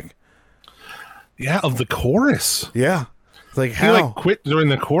track. Yeah, of the chorus. Yeah, like he like quit during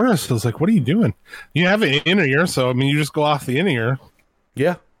the chorus. I was like, "What are you doing? You have an in ear, so I mean, you just go off the in ear."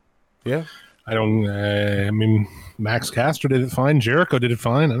 Yeah. I don't. I mean, Max Caster did it fine. Jericho did it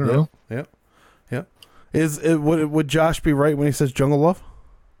fine. I don't know. Yeah. Would Josh be right when he says Jungle Love?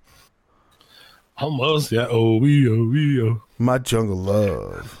 Almost, yeah. Oh. My Jungle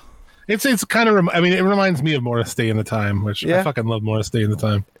Love. It's kind of. I mean, it reminds me of Morris Day in the Time, which I fucking love Morris Day in the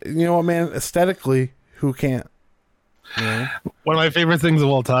Time. You know what, man? Aesthetically, who can't? Yeah. One of my favorite things of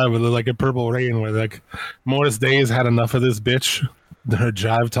all time was like a Purple Rain, where like Morris Day has had enough of this bitch, her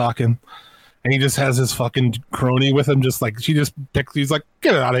jive talking, And he just has his fucking crony with him, just like he's like,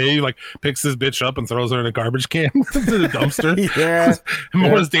 get it out of here. He like picks this bitch up and throws her in a garbage can to the dumpster. Yeah. And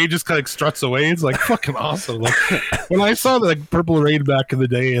Morris Day just kind of struts away. It's like fucking awesome. Like when I saw the like Purple Rain back in the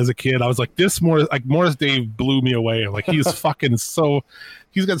day as a kid, I was like, Morris Day blew me away. Like he's fucking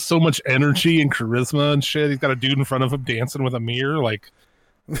he's got so much energy and charisma and shit. He's got a dude in front of him dancing with a mirror. Like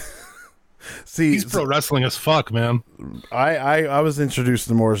See, he's pro wrestling as fuck, man. I was introduced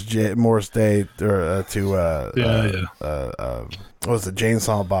to Morris Day to what was it, Jane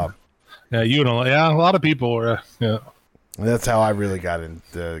Silent Bob? Yeah, a lot of people were. Yeah, that's how I really got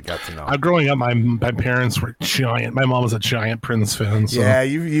to know. Growing up, my parents were giant. My mom was a giant Prince fan. So. Yeah,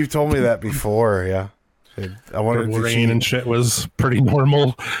 you told me that before. Yeah, I wonder Purple Rain and shit was pretty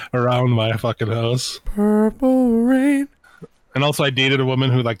normal around my fucking house. Purple Rain. And also, I dated a woman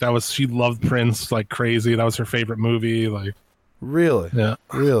who she loved Prince like crazy. That was her favorite movie. Like, really? Yeah,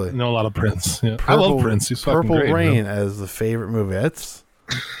 really. I know a lot of Prince. Yeah. I love Prince. He's fucking Purple great, Rain man. as the favorite movie. That's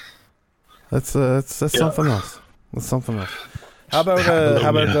something else. That's something else. How about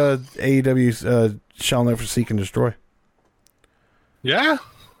AEW's Shall Never Seek and Destroy? Yeah,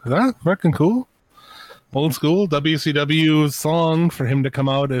 that fucking cool. Old school WCW song for him to come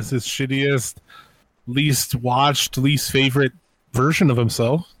out as his shittiest, least watched, least favorite version of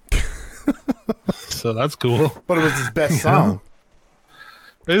himself. So that's cool. But it was his best song.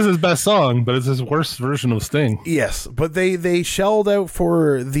 It is his best song, but it's his worst version of Sting. Yes, but they shelled out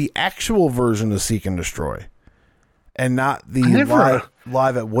for the actual version of Seek and Destroy, and not the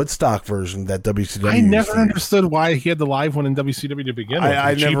live at Woodstock version that WCW. I never understood why he had the live one in WCW to begin with.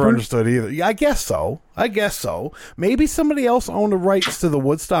 I never understood either. Yeah, I guess so. Maybe somebody else owned the rights to the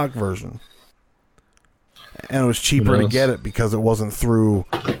Woodstock version, and it was cheaper to get it because it wasn't through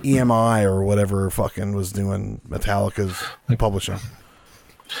EMI or whatever fucking was doing Metallica's publishing.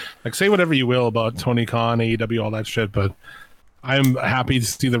 Like, say whatever you will about Tony Khan, AEW, all that shit, but I'm happy to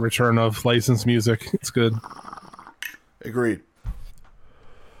see the return of licensed music. It's good. Agreed.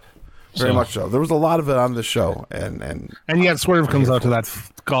 Very much so. There was a lot of it on the show, and yet Swerve comes out to that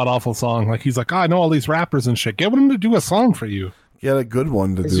god awful song. Like, he's like, I know all these rappers and shit. Get them to do a song for you. Get a good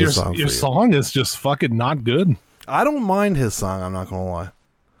one to do a song for you. Your song is just fucking not good. I don't mind his song, I'm not going to lie.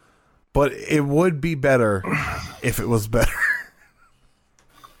 But it would be better if it was better.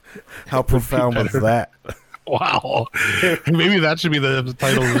 How profound was that? Wow. Maybe that should be the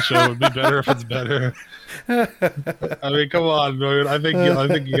title of the show. It'd be better if it's better. I mean, come on, dude. I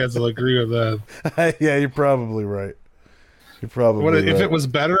think you guys will agree with that. Yeah, you're probably right. You're probably right. If it was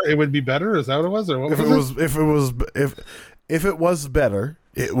better, it would be better? Is that what it was? Or what if it was better,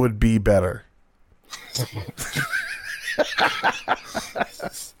 it would be better.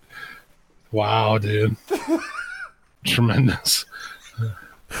 Wow, dude. Tremendous.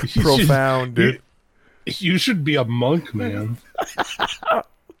 Profound, dude. You should be a monk, man.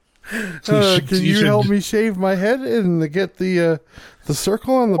 Can you help me shave my head and get the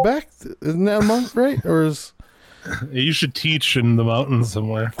circle on the back? Isn't that a monk, right? Or is you should teach in the mountains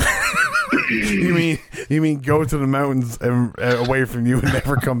somewhere? You mean go to the mountains and away from you and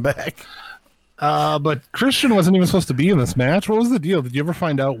never come back? But Christian wasn't even supposed to be in this match. What was the deal? Did you ever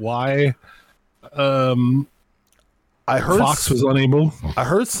find out why? I heard Fox was unable. I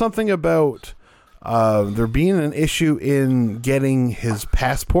heard something about there being an issue in getting his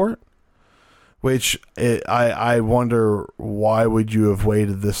passport, which I wonder, why would you have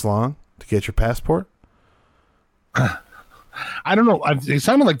waited this long to get your passport? I don't know. It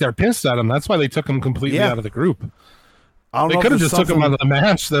sounded like they're pissed at him. That's why they took him completely out of the group. They could have just took him out of the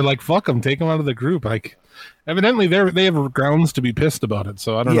match. They're like, fuck him, take him out of the group. Like, evidently they have grounds to be pissed about it.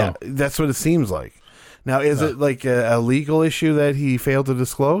 So I don't know. Yeah, that's what it seems like. Now, is it like a legal issue that he failed to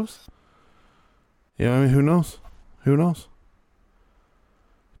disclose? You know, I mean, who knows? Who knows?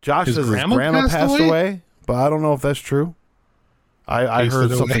 Josh says his grandma passed away, but I don't know if that's true. I heard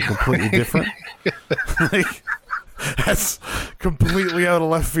something completely different. Like, that's completely out of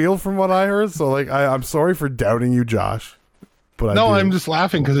left field from what I heard. So, like, I'm sorry for doubting you, Josh. But I'm just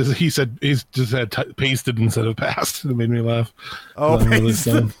laughing because he said he's just had pasted instead of passed. It made me laugh. Oh,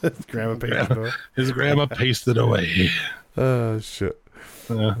 pasted. Grandma pasted away. His grandma pasted away. Oh, shit.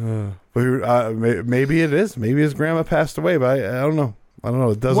 Yeah. Maybe it is. Maybe his grandma passed away, but I don't know.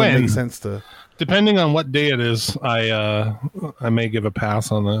 It doesn't make sense to. Depending on what day it is, I may give a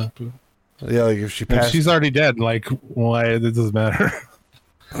pass on that. Yeah, like if she passed, if she's already dead. Like, why? It doesn't matter.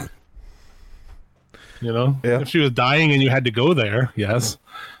 You know, if she was dying and you had to go there, yes,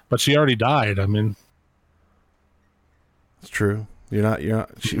 but she already died. I mean, it's true. You're not.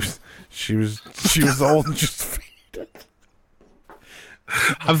 She was old and just fainted.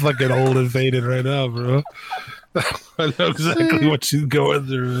 I'm fucking old and faded right now, bro. I know exactly what she's going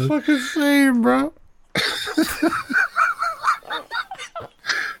through. Fucking same, bro.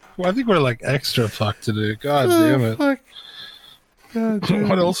 Well, I think we're like extra fucked today. God damn it. Fuck. God damn.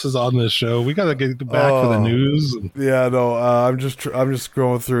 What else is on this show? We gotta get back for the news. Yeah, no. I'm just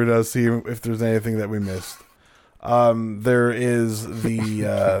scrolling through to see if there's anything that we missed. There is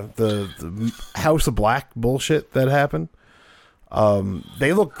the House of Black bullshit that happened.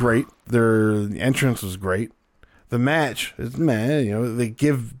 They look great. Their entrance was great. The match is they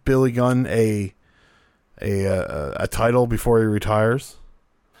give Billy Gunn a title before he retires.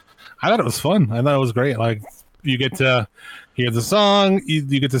 I thought it was fun. I thought it was great. Like, you get to hear the song,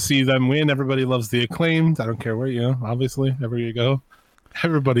 you get to see them win. Everybody loves the Acclaimed. I don't care where obviously, wherever you go,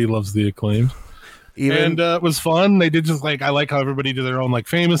 everybody loves the Acclaimed. And it was fun. They did just I like how everybody did their own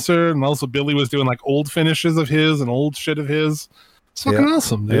famouser, and also Billy was doing old finishes of his and old shit of his. It's fucking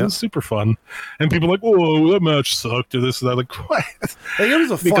awesome, dude. It was super fun. And people are like, whoa, that match sucked, or this and that. Like, what? It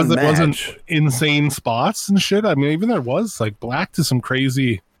was a fun because it match. Wasn't insane spots and shit. I mean, even there was Black to some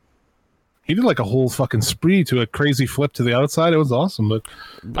crazy. He did a whole fucking spree to a crazy flip to the outside. It was awesome. But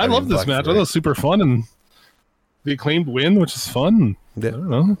I love this match. I thought it was super fun, and the Acclaimed win, which is fun. Yeah. I don't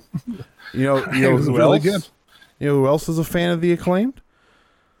know. You know who really else? Good. You know who else is a fan of the Acclaimed?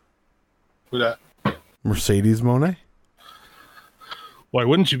 Who that? Mercedes Moné. Why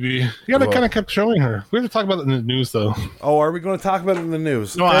wouldn't you be? Yeah, they kind of kept showing her. We have to talk about it in the news, though. Oh, are we going to talk about it in the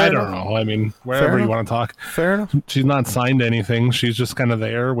news? No, I don't know. I mean, wherever you want to talk. Fair enough. She's not signed to anything. She's just kind of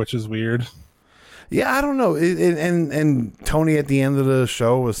there, which is weird. Yeah, I don't know. And Tony at the end of the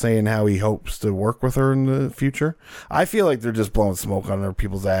show was saying how he hopes to work with her in the future. I feel like they're just blowing smoke on other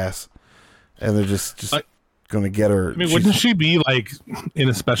people's ass, and they're just going to get her. I mean, wouldn't she be in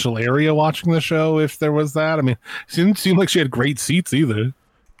a special area watching the show if there was that? I mean, it didn't seem like she had great seats either.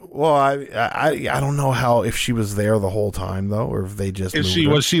 Well, I don't know how if she was there the whole time though, or if they just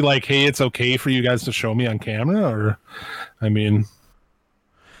was she like, hey, it's okay for you guys to show me on camera, or I mean.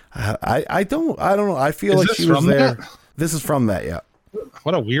 I don't know. I feel like she was there. That? This is from that, yeah.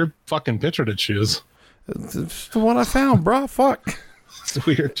 What a weird fucking picture to choose. It's the one I found, bro. Fuck. It's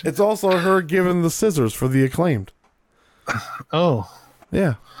weird. It's also her giving the scissors for the Acclaimed. Oh.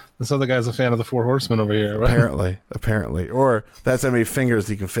 Yeah. This other guy's a fan of the Four Horsemen over here, right? Apparently. Or that's how many fingers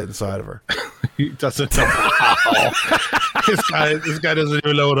he can fit inside of her. He doesn't know. Wow. This guy doesn't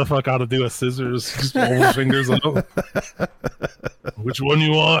even know what the fuck how to do a scissors. Just pull his fingers out. Which one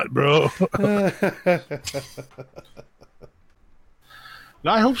you want, bro?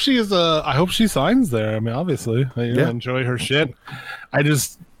 No, I hope she signs there. I mean, obviously, I enjoy her shit.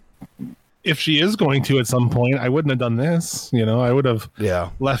 If she is going to at some point, I wouldn't have done this. I would have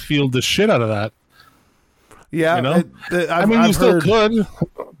left field the shit out of that. Yeah, you still could,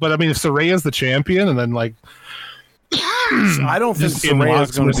 but I mean, if Saraya's the champion, and then I don't think Saraya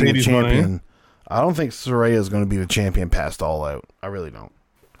is going to be the champion. I don't think Saraya is going to be the champion past All Out. I really don't.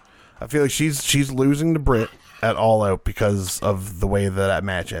 I feel like she's losing to Britt at All Out because of the way that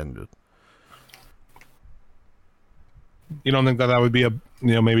match ended. You don't think that would be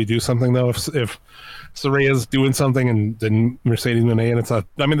maybe do something though if Saraya's doing something and then Mercedes Moné,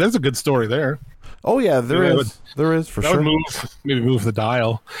 and there's a good story there. Oh yeah, there is for sure. Would move the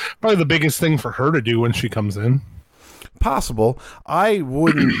dial. Probably the biggest thing for her to do when she comes in. Possible. I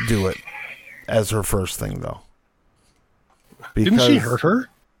wouldn't do it as her first thing though. Didn't she hurt her?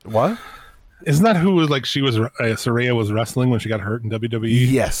 What? Isn't that who was she was Saraya was wrestling when she got hurt in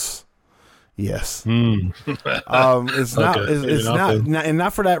WWE? Yes. It's not. Okay, it's not, and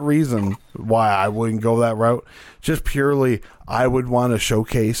not for that reason. Why I wouldn't go that route. Just purely, I would want to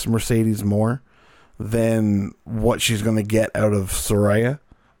showcase Mercedes more than what she's going to get out of Saraya.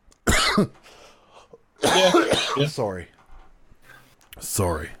 Yeah. Sorry.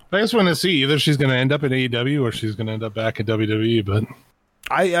 I just want to see either she's going to end up in AEW or she's going to end up back at WWE. But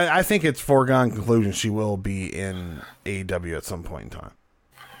I think it's foregone conclusion she will be in AEW at some point in time.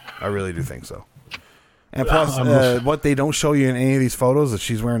 I really do think so. And plus, what they don't show you in any of these photos is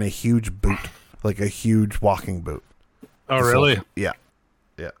she's wearing a huge boot, like a huge walking boot. Oh, really? Yeah.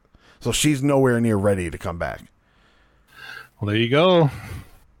 So she's nowhere near ready to come back. Well, there you go.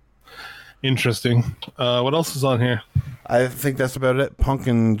 Interesting. What else is on here? I think that's about it. Punk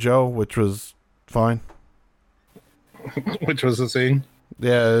and Joe, which was fine. Which was the scene?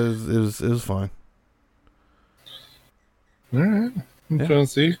 Yeah, it was fine. All right. I'm trying to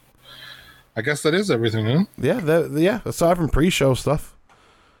see. I guess that is everything, huh? Yeah, aside from pre-show stuff.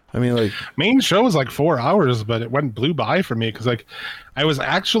 I mean, main show was 4 hours, but it blew by for me because I was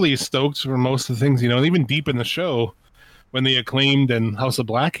actually stoked for most of the things, and even deep in the show, when the Acclaimed and House of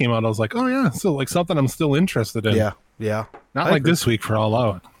Black came out, I was like, oh yeah, so like something I'm still interested in. Yeah. Not like this week for All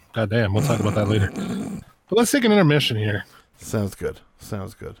Out. God damn, we'll talk about that later. But let's take an intermission here. Sounds good.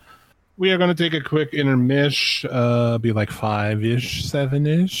 We are going to take a quick intermission, be like 5-ish,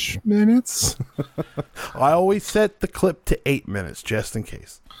 7-ish minutes. I always set the clip to 8 minutes, just in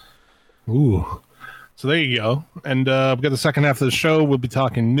case. Ooh. So there you go. And we've got the second half of the show. We'll be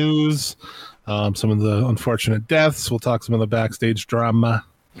talking news, some of the unfortunate deaths. We'll talk some of the backstage drama.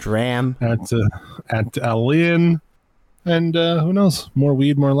 At All In. And who knows? More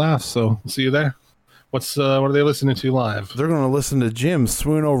weed, more laughs. So we'll see you there. What are they listening to live? They're going to listen to Jim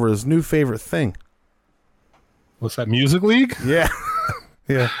swoon over his new favorite thing. What's that, Music League? Yeah.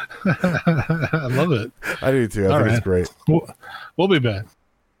 Yeah. I love it. I do too. I think it's great. We'll be back.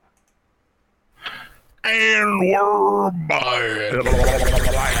 And we're back.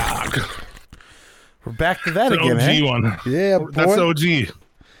 We're back to that It's again, OG hey? one. Yeah, boy. That's OG.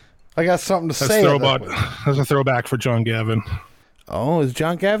 I got something to say. That's a throwback for John Gavin. Oh, is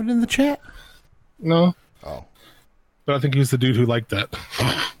John Gavin in the chat? No. Oh. But I think he's the dude who liked that.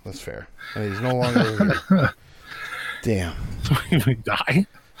 That's fair. And he's no longer here. Damn. Did he die?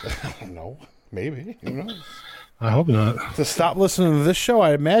 I don't know. Maybe. Who knows? I hope not. To stop listening to this show,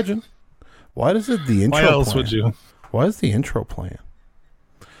 I imagine. Why does it the intro Why else playing? would you? Why is the intro playing?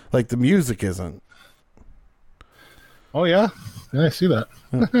 Like the music isn't. Oh, yeah? Yeah, I see that.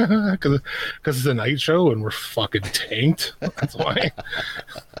 Because it's a night show and we're fucking tanked. That's why.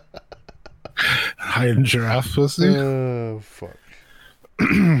 Hiding giraffe pussy. Oh, fuck.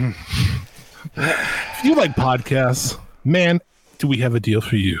 If you like podcasts, man, do we have a deal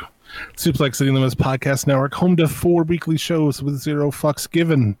for you. Suplex City Limits Podcast Network, home to 4 weekly shows with 0 fucks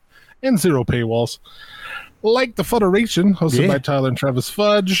given and 0 paywalls. Like The Federation, hosted by Tyler and Travis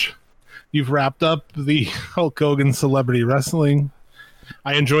Fudge. You've wrapped up the Hulk Hogan Celebrity Wrestling.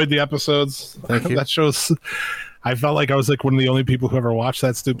 I enjoyed the episodes. Thank you. That show's... I felt like I was like one of the only people who ever watched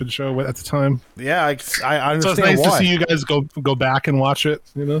that stupid show at the time. Yeah, I understand So it's nice why. to see you guys go back and watch it.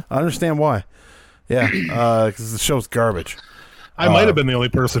 You know, I understand why. Yeah, because the show's garbage. I might have been the only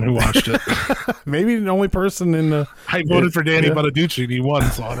person who watched it. Maybe the only person in the... I voted for Danny Bonaducci and he won,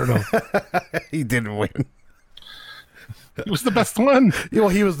 so I don't know. He didn't win. He was the best one. Well,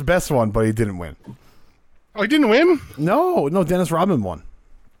 he was the best one, but he didn't win. Oh, he didn't win? No, Dennis Rodman won.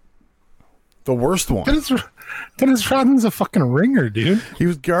 The worst one. Dennis Rodman's a fucking ringer, dude. He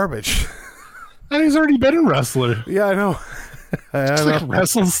was garbage. And he's already been a wrestler. Yeah, I know. It's like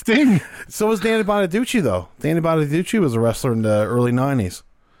Wrestle Sting. So was Danny Bonaducci, though. Danny Bonaducci was a wrestler in the early 90s.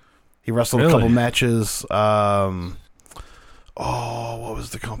 He wrestled a couple matches. What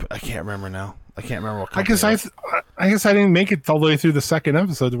was the company? I can't remember now. I can't remember what company. I guess I didn't make it all the way through the second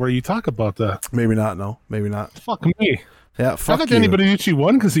episode where you talk about that. Maybe not, no. Maybe not. Fuck me. Yeah, fuck I thought you. Danny Bonaducci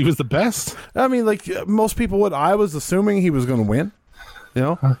won because he was the best. I mean, like most people would. I was assuming he was going to win, you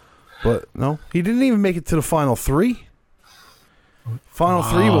know, but no, he didn't even make it to the final 3. Final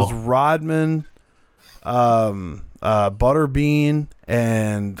 3 was Rodman, Butterbean,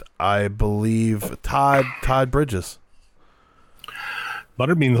 and I believe Todd Bridges.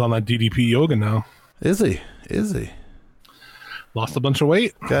 Butterbean's on that DDP yoga now. Is he? Lost a bunch of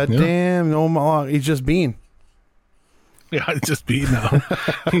weight. God damn, no, he's just Bean. Yeah, it's just Bean now.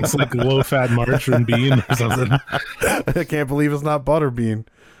 He's like low-fat margarine bean or something. I can't believe it's not Butterbean.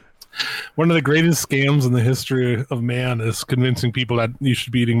 One of the greatest scams in the history of man is convincing people that you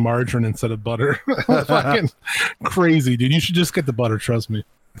should be eating margarine instead of butter. Fucking crazy, dude. You should just get the butter, trust me.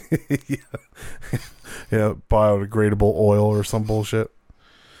 Yeah, biodegradable oil or some bullshit.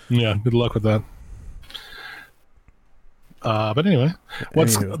 Yeah, good luck with that. But anyway,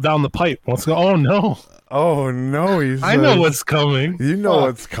 what's down the pipe? Oh, no. Oh, no. I know what's coming. You know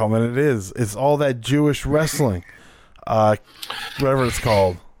what's coming. It is. It's all that Jewish wrestling. Whatever it's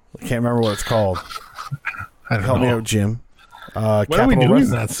called. I can't remember what it's called. Help me out, Jim. When are we doing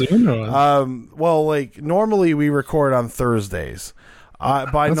that soon? Well, like, normally we record on Thursdays.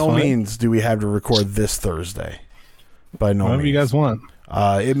 By no means do we have to record this Thursday. By no means. Whatever you guys want.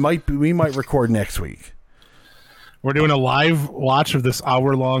 It might be. We might record next week. We're doing a live watch of this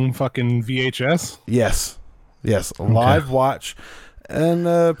hour-long fucking VHS? Yes. A live watch.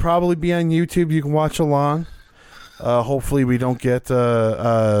 And probably be on YouTube. You can watch along. Hopefully we don't get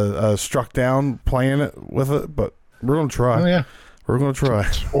struck down playing it with it, but we're going to try. Oh, yeah. We're going to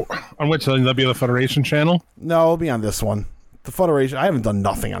try. On which? That'll be the Federation channel? No, it'll be on this one. The Federation. I haven't done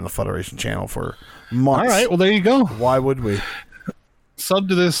nothing on the Federation channel for months. All right. Well, there you go. Why would we? sub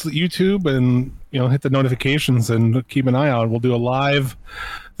to this YouTube and hit the notifications and keep an eye out. We'll do a live.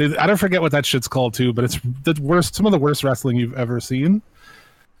 I don't forget what that shit's called too, but it's the worst, some of the worst wrestling you've ever seen.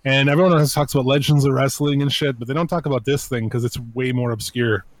 And everyone always talks about Legends of Wrestling and shit, but they don't talk about this thing because it's way more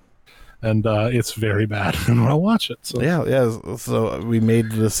obscure. And it's very bad, and I'll watch it. So. Yeah. So we made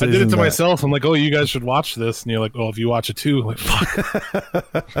the decision. I did it to myself. I'm like, oh, you guys should watch this. And you're like, oh, if you watch it too, I'm like,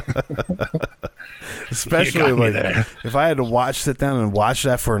 fuck. Especially like if I had to sit down and watch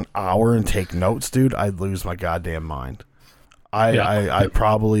that for an hour and take notes, dude, I'd lose my goddamn mind. I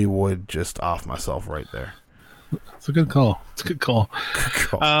probably would just off myself right there. It's a good call. So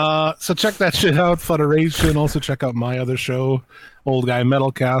check that shit out, Federation. Also check out my other show, Old Guy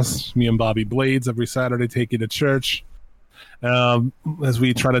Metalcast. Me and Bobby Blades every Saturday take you to church as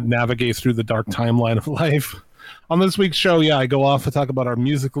we try to navigate through the dark timeline of life. On this week's show, I go off to talk about our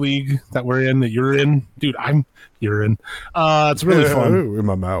music league that we're in, that you're in. Dude, you're in. It's really fun. In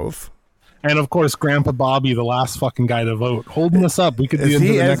my mouth. And of course, Grandpa Bobby, the last fucking guy to vote, holding us up. We could be into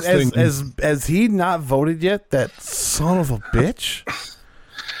the next thing. Has he not voted yet? That son of a bitch.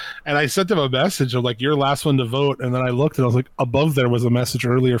 And I sent him a message of like, "You're last one to vote." And then I looked and I was like, above there was a message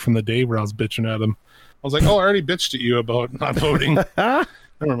earlier from the day where I was bitching at him. I was like, "Oh, I already bitched at you about not voting." Never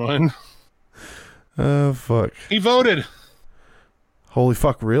mind. Oh fuck. He voted. Holy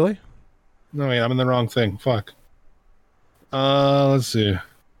fuck! Really? No, wait, I'm in the wrong thing. Fuck. Let's see.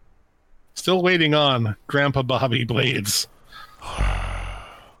 Still waiting on Grandpa Bobby Blades.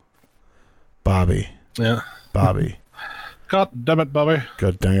 Bobby. Yeah. Bobby. God damn it, Bobby.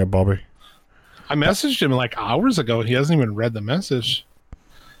 God dang it, Bobby. I messaged him like hours ago. He hasn't even read the message.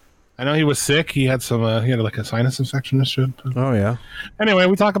 I know he was sick. He had some, he had like a sinus infection and shit. Oh, yeah. Anyway,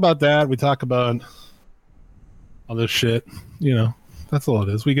 we talk about that. We talk about all this shit. That's all it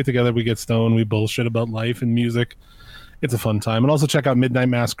is. We get together, we get stoned, we bullshit about life and music. It's a fun time. And also check out Midnight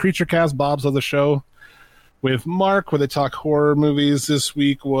Mass Creature Cast, Bob's other show with Mark, where they talk horror movies. This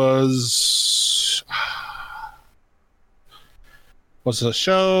week was... What's the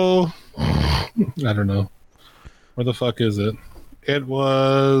show? I don't know. Where the fuck is it? It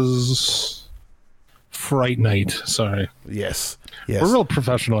was Fright Night. Sorry. Yes. We're real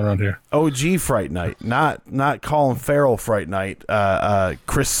professional around here. OG Fright Night. Not Colin Farrell Fright Night.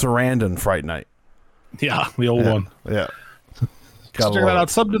 Chris Sarandon Fright Night. Yeah, the old one. Yeah. Check that out.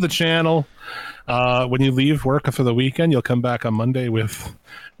 Sub to the channel. When you leave work for the weekend, you'll come back on Monday with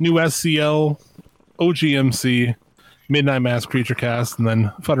new SCL, OGMC, Midnight Mass Creature Cast, and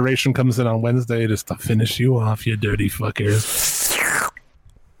then Federation comes in on Wednesday just to finish you off, you dirty fuckers.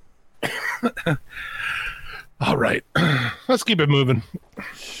 All right. Let's keep it moving.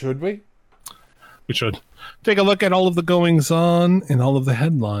 Should we? We should. Take a look at all of the goings on and all of the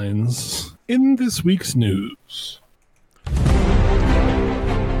headlines in this week's news. The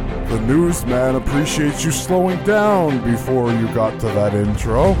newsman appreciates you slowing down before you got to that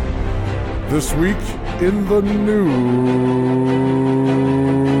intro. This week in the news.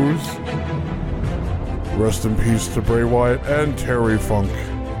 Rest in peace to Bray Wyatt and Terry Funk.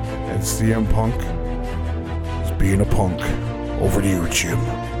 And CM Punk is being a punk. Over to you, Jim.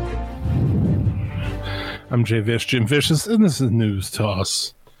 I'm Jay Vish, Jim Vicious, and this is News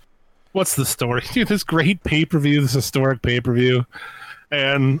Toss. What's the story? Dude, this great pay-per-view, this historic pay-per-view,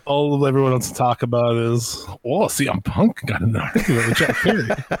 and all everyone wants to talk about is, CM Punk got an argument with Jack Perry.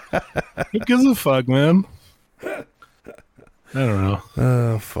 Who gives a fuck, man? I don't know.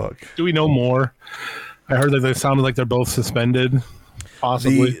 Oh, fuck. Do we know more? I heard that they sounded like they're both suspended,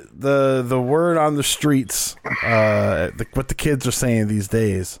 possibly. The word on the streets, what the kids are saying these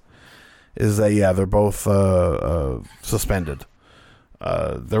days, is that, they're both suspended.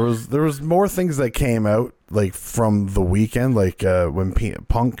 There was more things that came out like from the weekend, like when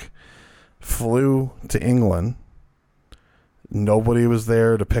Punk flew to England, nobody was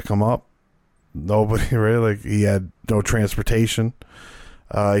there to pick him up. Nobody really, like, he had no transportation.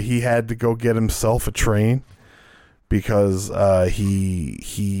 He had to go get himself a train because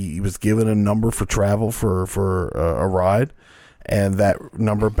he was given a number for travel for a ride, and that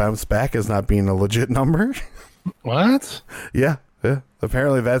number bounced back as not being a legit number. What? Yeah.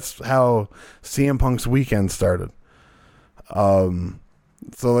 Apparently that's how CM Punk's weekend started. So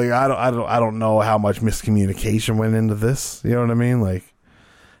like I don't know how much miscommunication went into this. You know what I mean? Like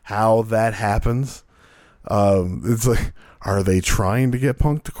how that happens. It's like, are they trying to get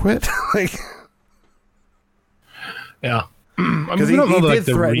Punk to quit? Like, yeah, because he did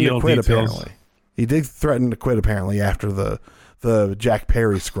threaten to quit. Apparently, he did threaten to quit. Apparently, after the Jack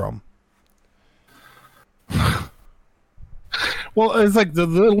Perry scrum. Well, it's like the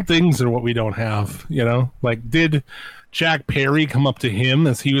little things are what we don't have, you know? Like, did Jack Perry come up to him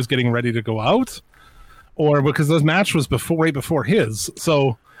as he was getting ready to go out? Or because this match was right before his.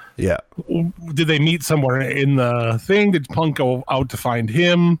 So, yeah. Did they meet somewhere in the thing? Did Punk go out to find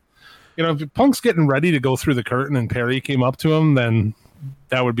him? You know, if Punk's getting ready to go through the curtain and Perry came up to him, then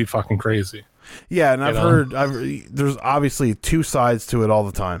that would be fucking crazy. Yeah, and I've heard there's obviously two sides to it all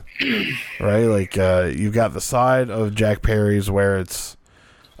the time, right? Like you've got the side of Jack Perry's where it's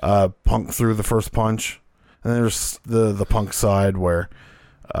Punk threw the first punch, and there's the Punk side where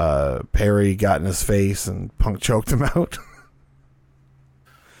Perry got in his face and Punk choked him out.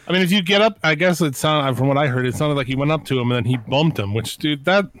 I mean, if you get up, I guess it sounded, from what I heard, it sounded like he went up to him and then he bumped him. Which, dude,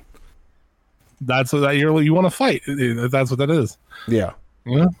 that's what you want to fight. That's what that is. Yeah.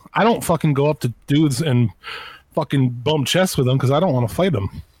 You know, I don't fucking go up to dudes and fucking bump chests with them because I don't want to fight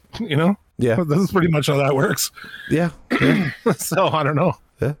them. You know? Yeah. This is pretty much how that works. Yeah. So, I don't know.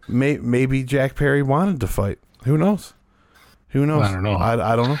 Yeah. Maybe Jack Perry wanted to fight. Who knows? I don't know.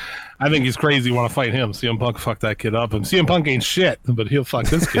 I don't know. I think he's crazy. Want to fight him? CM Punk fucked that kid up, and CM Punk ain't shit, but he'll fuck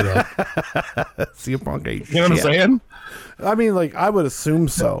this kid up. CM Punk ain't shit. You know what I'm saying? I mean, like, I would assume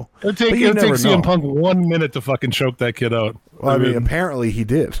so. It'll take CM Punk 1 minute to fucking choke that kid out. Well, I mean, apparently he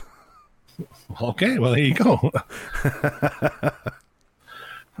did. Okay, well, there you go.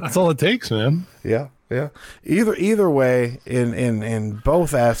 That's all it takes, man. Yeah. Either way, in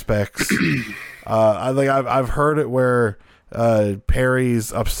both aspects, I've heard it where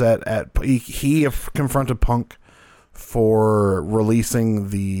Perry's upset at he confronted Punk for releasing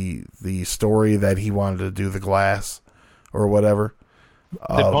the story that he wanted to do the glass or whatever.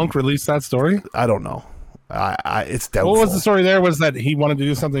 Did Punk release that story? I don't know. It's doubtful. What was the story there? Was that he wanted to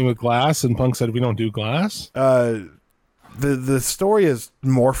do something with glass and Punk said we don't do glass? The story has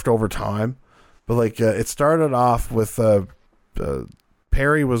morphed over time, but like it started off with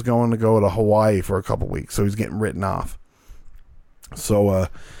Perry was going to go to Hawaii for a couple weeks, so he's getting written off. So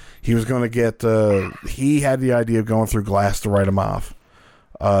he was going to get he had the idea of going through glass to write him off.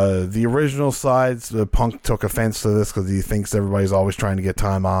 The original sides, Punk took offense to this because he thinks everybody's always trying to get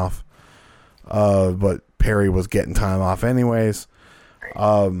time off. But Perry was getting time off anyways.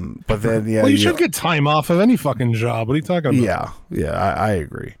 But then, yeah. Well, you should get time off of any fucking job. What are you talking about? Yeah, I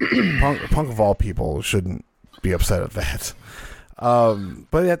agree. Punk of all people shouldn't be upset at that.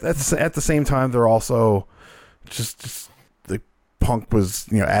 But at the same time, they're also just the Punk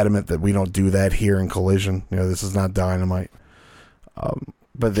was, adamant that we don't do that here in Collision. This is not Dynamite.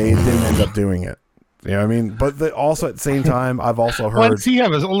 But they didn't end up doing it. You know what I mean? But also at the same time, I've also heard. Why does he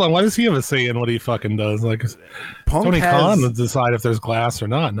have a say in what he fucking does? Like, Tony Khan will decide if there's glass or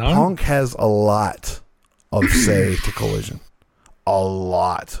not. No, Punk has a lot of say to Collision. A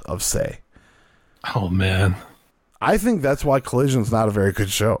lot of say. Oh man, I think that's why Collision's not a very good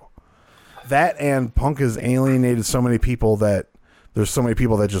show. That and Punk has alienated so many people that there's so many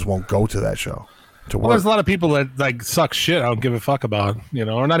people that just won't go to that show. Well, there's a lot of people that like suck shit I don't give a fuck about,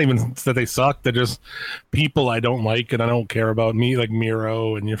 or not even that they suck. They're just people I don't like and I don't care about. Me, like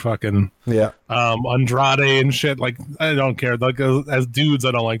Miro and your fucking Andrade and shit. Like, I don't care. Like, as dudes,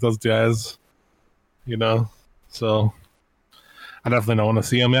 I don't like those guys. So I definitely don't want to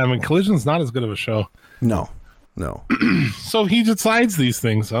see him. I mean, Collision's not as good of a show. No. So he decides these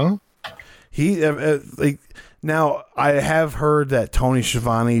things, huh? He now, I have heard that Tony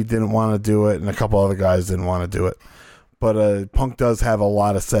Schiavone didn't want to do it, and a couple other guys didn't want to do it. But Punk does have a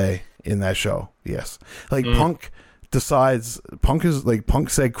lot of say in that show. Yes, Punk decides. Punk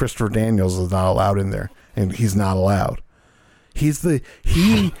said Christopher Daniels is not allowed in there, and he's not allowed. He is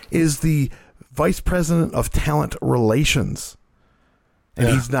the vice president of talent relations, and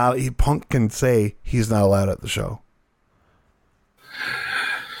he's not. Punk can say he's not allowed at the show.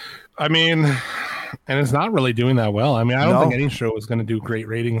 I mean. And it's not really doing that well. I mean, I don't think any show was going to do great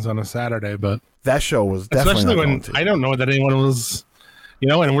ratings on a Saturday, but that show was definitely especially not when going to. I don't know that anyone was,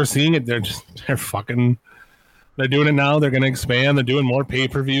 and we're seeing it. They're doing it now. They're going to expand. They're doing more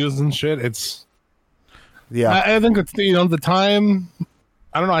pay-per-views and shit. I think it's the time.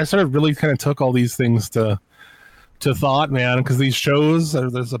 I don't know. I sort of really kind of took all these things to thought, man, because these shows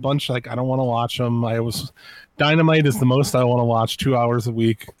there's a bunch I don't want to watch them. Dynamite is the most I want to watch, 2 hours a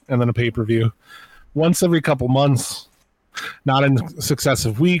week, and then a pay-per-view. Once every couple months, not in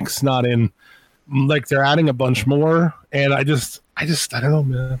successive weeks, not in they're adding a bunch more, and I don't know,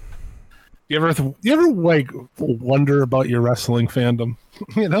 man. You ever wonder about your wrestling fandom?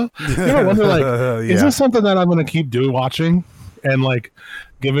 You ever wonder is this something that I'm going to keep watching and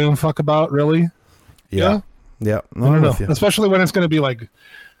giving a fuck about? Really? Yeah. I don't know, especially when it's going to be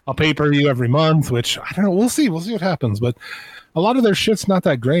a pay-per-view every month, which I don't know. We'll see what happens. But a lot of their shit's not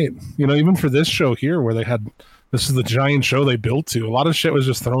that great. Even for this show here, where this is the giant show they built to. A lot of shit was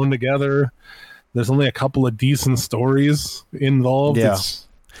just thrown together. There's only a couple of decent stories involved. Yeah.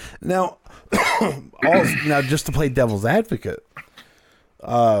 Now, just to play devil's advocate,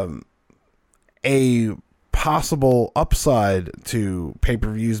 a possible upside to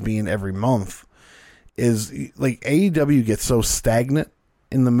pay-per-views being every month is like AEW gets so stagnant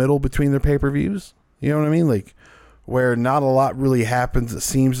in the middle between their pay-per-views. You know what I mean? Like where not a lot really happens. It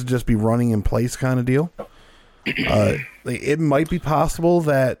seems to just be running in place kind of deal. It might be possible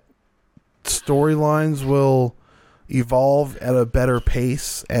that storylines will evolve at a better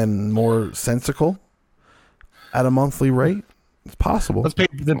pace and more sensical at a monthly rate. It's possible.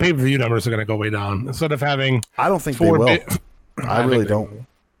 The pay-per-view numbers are going to go way down. Instead of having... I don't think they will. I really don't.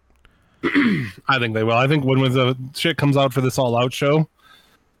 I think they will. I think when the shit comes out for this All Out show,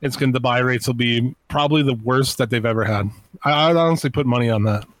 the buy rates will be probably the worst that they've ever had. I would honestly put money on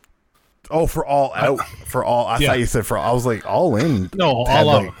that. Oh, for All Out? I thought you said I was like, All In? No, All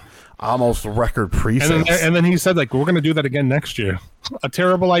Out. Almost record pre-sales. And then he said, we're going to do that again next year. A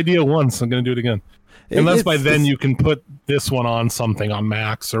terrible idea once. I'm going to do it again. Unless by then you can put this one on something on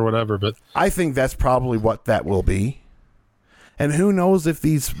Max or whatever. But I think that's probably what that will be. And who knows if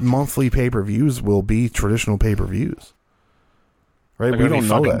these monthly pay-per-views will be traditional pay-per-views. Right? We don't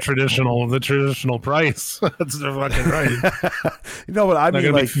know that. The traditional price. That's fucking right. But I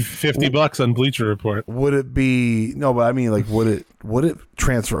mean, like $50 on Bleacher Report. Would it be? No, but I mean, like, would it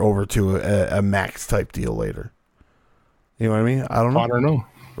transfer over to a Max type deal later? You know what I mean? I don't know. I don't know.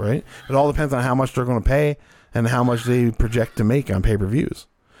 Right? It all depends on how much they're going to pay and how much they project to make on pay-per-views.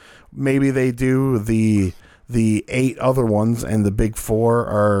 Maybe they do the 8 other ones and the big 4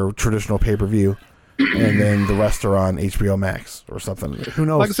 are traditional pay-per-view. And then the rest are on HBO Max or something. Who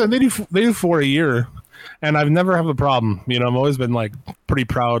knows? Like I said, they do 4 a year, and I've never had a problem. I've always been pretty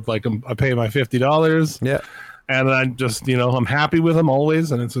proud. I pay my $50. Yeah, and I just I'm happy with them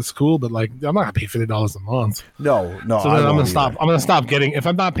always, and it's just cool. But I'm not gonna pay $50 a month. No. So then I'm gonna stop. I'm gonna stop getting. If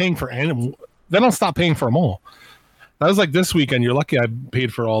I'm not paying for any, then I'll stop paying for them all. That was like this weekend. You're lucky I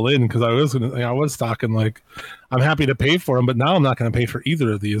paid for All In because I was talking I'm happy to pay for them, but now I'm not going to pay for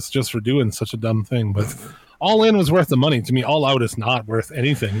either of these just for doing such a dumb thing. But All In was worth the money to me. All Out is not worth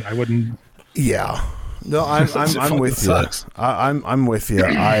anything. I wouldn't. Yeah. No, I'm with you. I'm with you.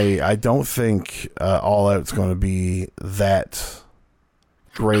 I don't think All Out's going to be that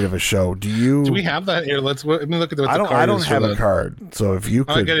great of a show. Do we have that here? Let me look at the card. I don't have a card. So if you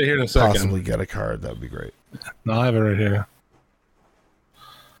could get it here in a second. Possibly get a card, that would be great. No, I have it right here.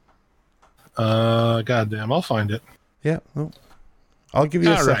 Goddamn, I'll find it. Yeah, well, I'll give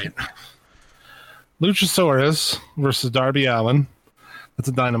you a second. Right. Luchasaurus versus Darby Allin. That's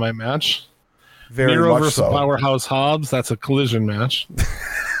a dynamite match. Very Miro much versus so. Powerhouse Hobbs. That's a collision match.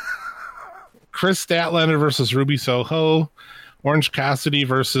 Chris Statlander versus Ruby Soho. Orange Cassidy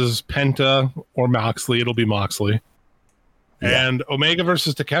versus Penta or Moxley. It'll be Moxley. Yeah. And Omega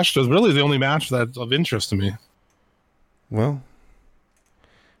versus Takeshita is really the only match that's of interest to me. Well,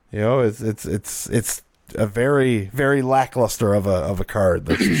 it's a very, very lackluster of a card,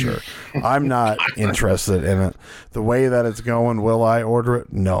 that's for sure. I'm not interested in it. The way that it's going, will I order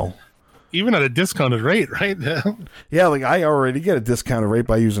it? No. Even at a discounted rate, right? Yeah, I already get a discounted rate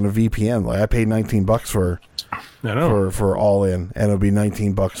by using a VPN. I paid $19 for All In, and it'll be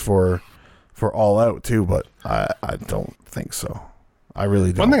 $19 for All Out too. But I don't think so. I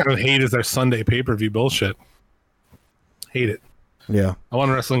really don't. One thing I hate is their Sunday pay-per-view bullshit. Hate it. Yeah. I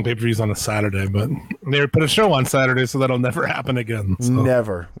want wrestling pay-per-views on a Saturday, but they put a show on Saturday, so that'll never happen again. So.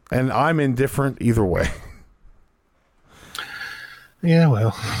 Never. And I'm indifferent either way. Yeah,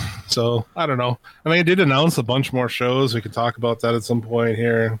 well, so I don't know. I mean, I did announce a bunch more shows. We could talk about that at some point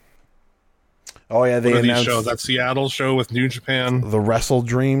here. Oh yeah, they announced these shows. That Seattle show with New Japan, the Wrestle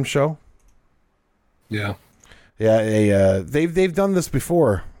Dream show. Yeah, yeah. They've done this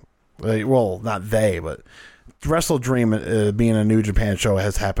before. Well, not they, but Wrestle Dream being a New Japan show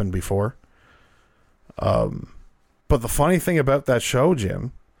has happened before. But the funny thing about that show,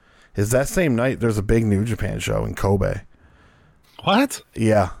 Jim, is that same night there's a big New Japan show in Kobe. What?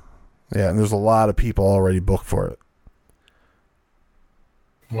 Yeah, and there's a lot of people already booked for it.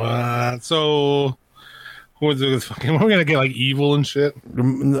 What? So, we're gonna get Evil and shit.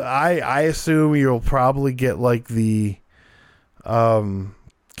 I assume you'll probably get the,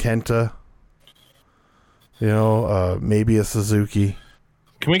 Kenta. Maybe a Suzuki.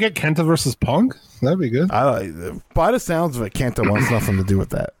 Can we get Kenta versus Punk? That'd be good. By the sounds of it, Kenta wants nothing to do with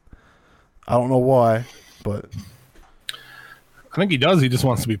that. I don't know why, but. I think he does. He just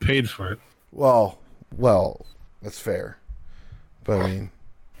wants to be paid for it. Well, that's fair. But I mean,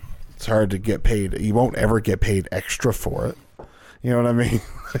 it's hard to get paid. You won't ever get paid extra for it. You know what I mean?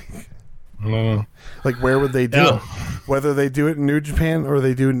 Like, where would they do it? Whether they do it in New Japan or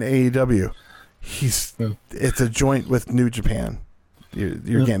they do it in AEW, it's a joint with New Japan.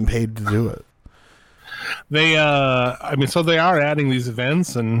 You're getting paid to do it. They, so they are adding these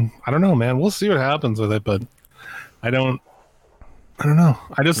events, and I don't know, man. We'll see what happens with it, but I don't know.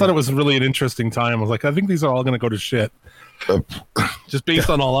 I just thought it was really an interesting time. I was like, I think these are all going to go to shit. Just based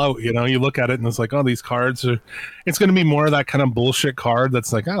on All Out, you look at it and it's like, oh, these cards are. It's going to be more of that kind of bullshit card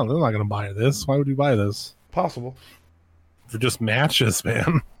that's like, oh, they're not going to buy this. Why would you buy this? Possible. For just matches,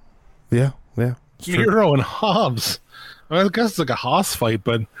 man. Yeah. Miro and Hobbs. I guess it's like a Haas fight,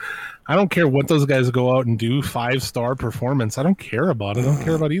 but I don't care what those guys go out and do. 5-star performance. I don't care about it. I don't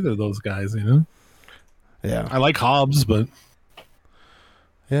care about either of those guys, Yeah. I like Hobbs, but.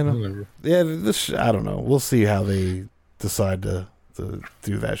 Yeah, no. Yeah, I don't know. We'll see how they decide to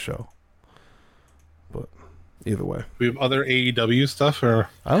do that show. But either way, we have other AEW stuff, or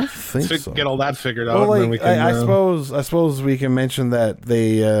I don't think so. Get all that figured out. Well, and then we can, I suppose we can mention that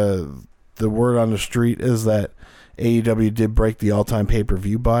the word on the street is that AEW did break the all-time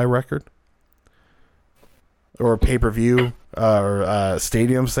pay-per-view buy record, or pay-per-view or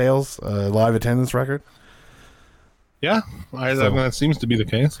stadium sales live attendance record. Yeah, that seems to be the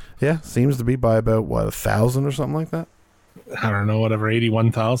case. Yeah, seems to be by about 1,000 or something like that. I don't know, whatever,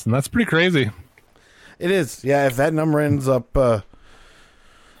 81,000. That's pretty crazy. It is. Yeah, if that number ends up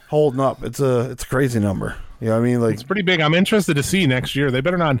holding up, it's a crazy number. You know what I mean? Like, it's pretty big. I'm interested to see next year. They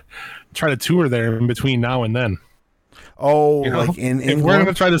better not try to tour there in between now and then. Oh, like in if we're going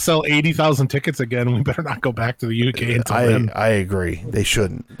to try to sell 80,000 tickets again, we better not go back to the UK until then. I agree. They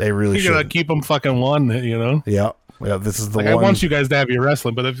shouldn't. They really should. You got to keep them fucking one, Yeah. Yeah, this is the one. I want you guys to have your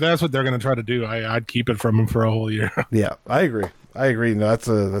wrestling, but if that's what they're going to try to do, I'd keep it from them for a whole year. Yeah, I agree. No,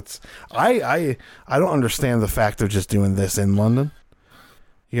 I don't understand the fact of just doing this in London.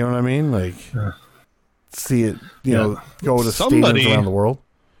 You know what I mean? Like, see it, go to stadiums around the world.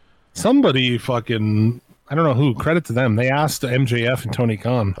 Somebody fucking, I don't know who, credit to them. They asked MJF and Tony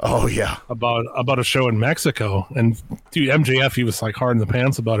Khan. Oh yeah, about a show in Mexico, and dude, MJF, he was like hard in the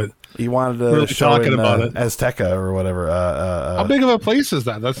pants about it. He wanted to really show talking in about it. Azteca or whatever. How big of a place is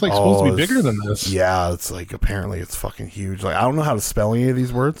that? That's like supposed to be bigger than this. Yeah, it's like apparently it's fucking huge. Like I don't know how to spell any of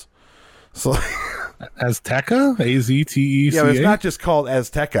these words. So Azteca, AZTECA. Yeah, but it's not just called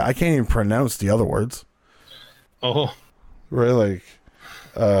Azteca. I can't even pronounce the other words. Oh, right, like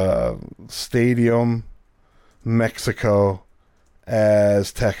Stadium, Mexico,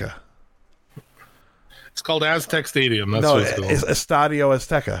 Azteca. It's called Aztec Stadium. That's no, what it's called. It's Estadio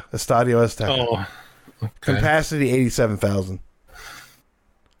Azteca. Estadio Azteca. Oh, okay. Capacity 87,000.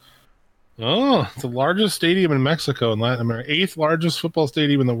 Oh, it's the largest stadium in Mexico and Latin America. 8th largest football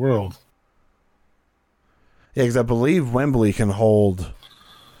stadium in the world. Yeah, because I believe Wembley can hold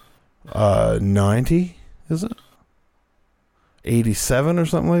 90. Is it 87 or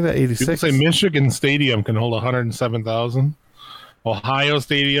something like that? 86. People say Michigan Stadium can hold 107,000. Ohio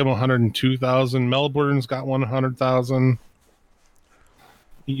Stadium 102,000. Melbourne's got 100,000.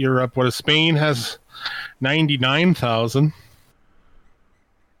 Europe, Spain has 99,000.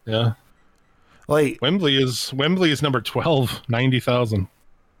 Yeah. Like Wembley is number 12, 90,000.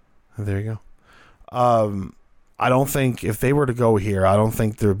 There you go. I don't think if they were to go here, I don't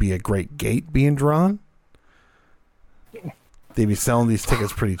think there'd be a great gate being drawn. They'd be selling these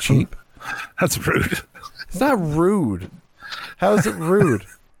tickets pretty cheap. That's rude. It's not rude. How is it rude?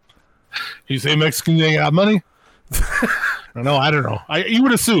 You say Mexicans ain't got money? No, I don't know. You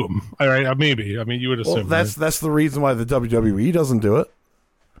would assume. All right, maybe. I mean, you would assume. Well, that's the reason why the WWE doesn't do it.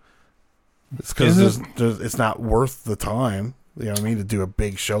 It's because it's not worth the time. You know what I mean? To do a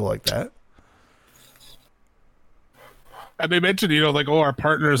big show like that. And they mentioned, our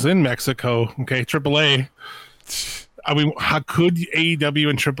partners in Mexico. Okay, AAA. I mean, how could AEW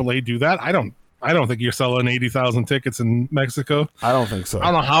and AAA do that? I don't think you're selling 80,000 tickets in Mexico. I don't think so. I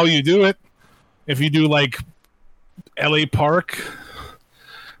don't know how you do it. If you do like LA Park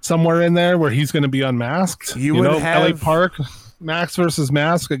somewhere in there where he's going to be unmasked, you would have LA Park, Max versus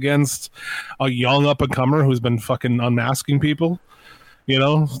Mask against a young up and comer who's been fucking unmasking people.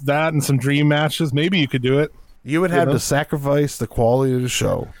 That and some dream matches. Maybe you could do it. You would have to sacrifice the quality of the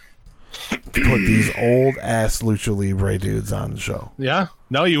show to put these old ass Lucha Libre dudes on the show. Yeah,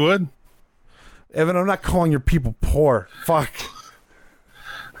 no, you would. Evan, I'm not calling your people poor. Fuck.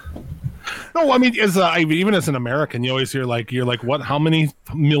 No, I mean, even as an American, you always hear you're like, what? How many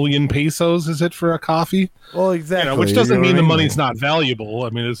million pesos is it for a coffee? Well, exactly. Which doesn't mean the money's not valuable. I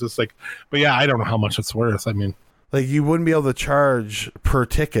mean, it's just like, but yeah, I don't know how much it's worth. I mean, like you wouldn't be able to charge per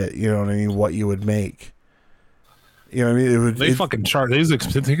ticket. You know what I mean? What you would make. You know what I mean? They fucking charge. These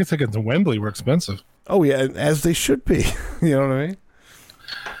tickets to Wembley were expensive. Oh yeah, as they should be. You know what I mean?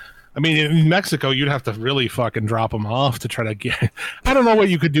 I mean, in Mexico, you'd have to really fucking drop them off to try to get. I don't know what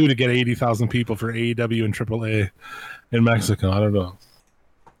you could do to get 80,000 people for AEW and AAA in Mexico. I don't know.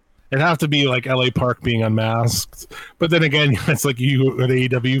 It'd have to be like LA Park being unmasked. But then again, it's like you, an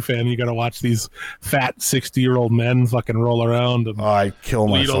AEW fan, you got to watch these fat 60-year-old men fucking roll around and I'd kill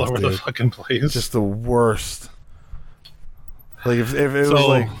myself, all over dude. the fucking place. It's just the worst. Like if it was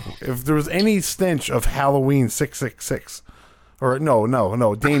like if there was any stench of Halloween 666. Or no,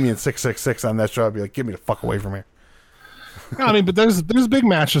 Damien 666 on that show, I'd be like, get me the fuck away from here. No, I mean, but there's big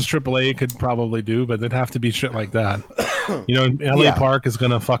matches AAA could probably do, but it'd have to be shit like that. You know, LA Park is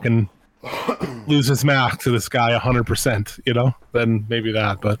gonna fucking lose his mask to this guy 100%. You know, then maybe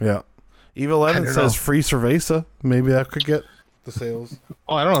that. But yeah, Evil Evan says free cerveza. Maybe that could get the sales.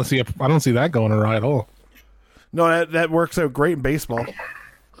 Oh, I don't see that going awry at all. No, that works out great in baseball.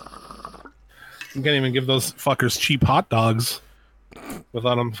 You can't even give those fuckers cheap hot dogs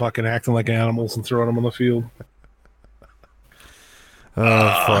without them fucking acting like animals and throwing them on the field.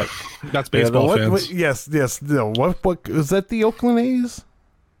 Fuck. That's baseball fans. Yes. No, what is that? The Oakland A's?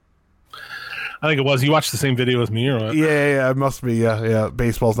 I think it was. You watched the same video as me, or what? Yeah. It must be. Yeah.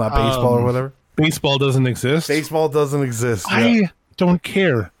 Baseball's not baseball or whatever. Baseball doesn't exist. Baseball doesn't exist. I don't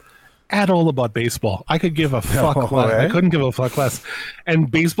care at all about baseball. I could give a fuck less. I couldn't give a fuck less.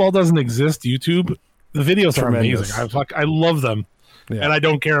 And baseball doesn't exist. YouTube, the videos are amazing. I love them. Yeah. And I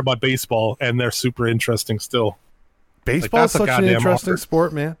don't care about baseball, and they're super interesting still. Baseball is such an interesting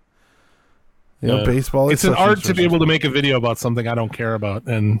sport, man. You know, baseball is it's an art to be able to make a video about something I don't care about,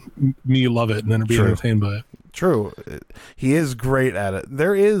 and me love it, and then be entertained by it. True. He is great at it.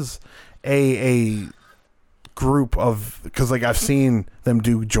 There is a group of, because like I've seen them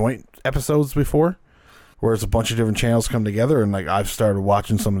do joint episodes before, where it's a bunch of different channels come together, and like I've started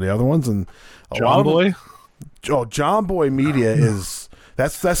watching some of the other ones, and John Boy Media is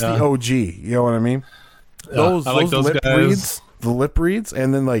that's the OG. You know what I mean? Those lip guys. reads, the lip reads,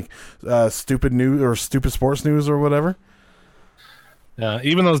 and then like stupid news or stupid sports news or whatever. Yeah,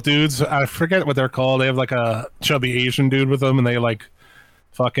 even those dudes, I forget what they're called. They have like a chubby Asian dude with them, and they like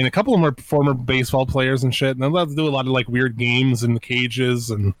fucking, a couple of them are former baseball players and shit, and they love to do a lot of like weird games in the cages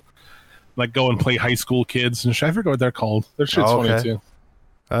and like go and play high school kids and shit. I forget what they're called. Their shit's funny too.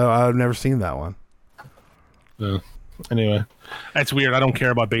 I've never seen that one. Yeah. Anyway, that's weird. I don't care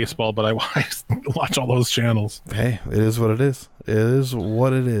about baseball, but I watch all those channels. Hey, it is what it is. It is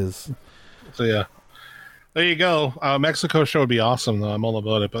what it is. So yeah, there you go. Mexico show would be awesome, though. I'm all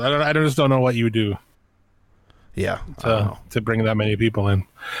about it, but I just don't know what you would do. Yeah, to bring that many people in,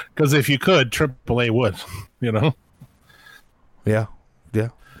 because if you could, AAA would. You know. Yeah.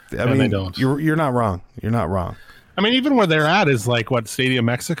 I mean, they don't. You're not wrong. You're not wrong. I mean, even where they're at is like, what, Stadium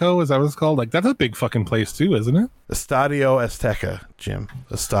Mexico? Is that what it's called? Like, that's a big fucking place too, isn't it? Estadio Azteca, Jim.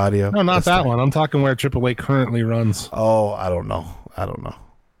 Estadio. No, not Azteca. that one. I'm talking where AAA currently runs. Oh, I don't know.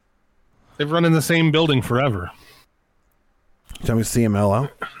 They've run in the same building forever. Tell me CML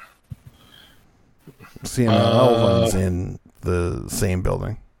out. CML runs in the same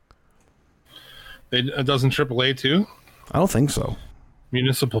building. Doesn't AAA too? I don't think so.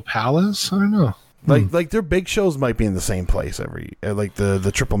 Municipal Palace? I don't know. Like their big shows might be in the same place every, like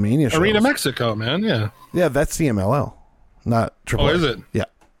the Triple Mania shows. Arena Mexico, man, yeah. Yeah, that's CMLL, not Triple. Oh, is it? Yeah.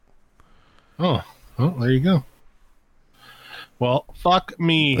 Oh, well, there you go. Well, fuck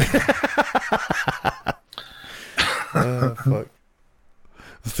me. Fuck.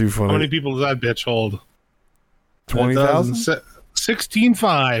 It's too funny. How many people does that bitch hold? 20,000?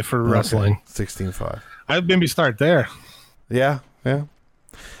 16.5 for wrestling. 16.5. I'd maybe start there. Yeah.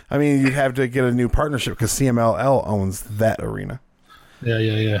 I mean, you'd have to get a new partnership because CMLL owns that arena.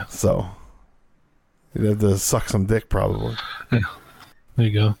 Yeah. So you'd have to suck some dick, probably. Yeah. There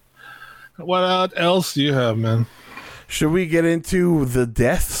you go. What else do you have, man? Should we get into the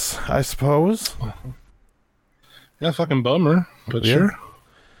deaths, I suppose? Yeah, fucking bummer, but sure.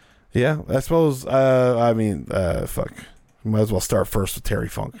 Yeah, I suppose. Fuck. Might as well start first with Terry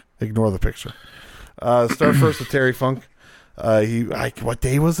Funk. Ignore the picture. Start first with Terry Funk. What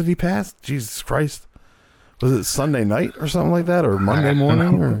day was it he passed? Jesus Christ. Was it Sunday night or something like that? Or Monday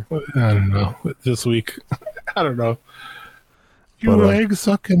morning? Or? I don't know. This week. I don't know. You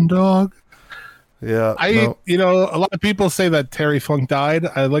egg-sucking dog. Yeah. You know, a lot of people say that Terry Funk died.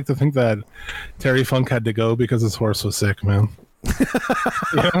 I like to think that Terry Funk had to go because his horse was sick, man.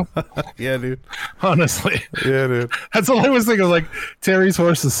 You know? Yeah, dude. Honestly. Yeah, dude. That's all I was thinking. Like, Terry's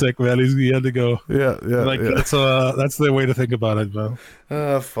horse is sick, man. He had to go. Yeah. Like, that's the way to think about it, man.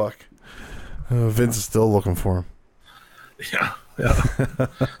 Fuck. Vince is still looking for him. Yeah.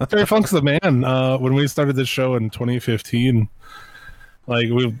 Terry Funk's the man. When we started this show in 2015, like,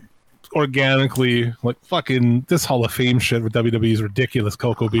 we organically, like, fucking this Hall of Fame shit with WWE's ridiculous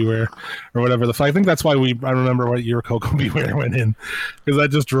Coco Beware or whatever the fuck. I think that's why I remember what year Coco Beware went in, because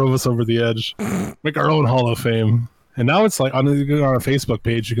that just drove us over the edge. Make our own Hall of Fame. And now it's like on our Facebook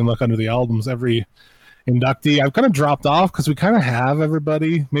page, you can look under the albums, every inductee. I've kind of dropped off because we kind of have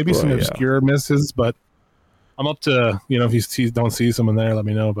everybody, maybe some obscure misses, but I'm up to, you know, if you don't see someone there, let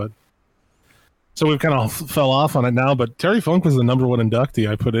me know. But so we've kind of fell off on it now, but Terry Funk was the number one inductee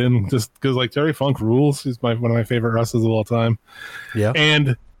I put in just because, like, Terry Funk rules. He's one of my favorite wrestlers of all time. Yeah.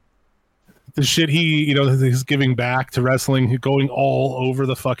 And the shit he's giving back to wrestling, going all over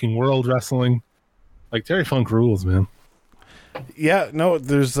the fucking world wrestling. Like, Terry Funk rules, man. Yeah, no,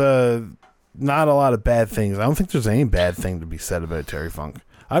 there's not a lot of bad things. I don't think there's any bad thing to be said about Terry Funk.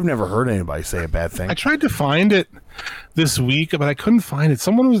 I've never heard anybody say a bad thing. I tried to find it this week, but I couldn't find it.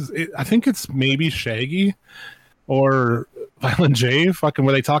 I think it's maybe Shaggy or Violent J, fucking,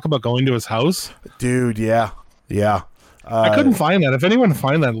 where they talk about going to his house. Dude, yeah. I couldn't find that. If anyone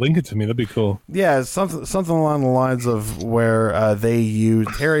find that, link it to me. That'd be cool. Yeah, something along the lines of where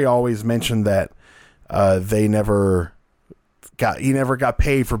Terry always mentioned that he never got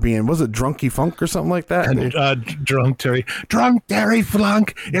paid for being, was it Drunky Funk or something like that? Drunk Terry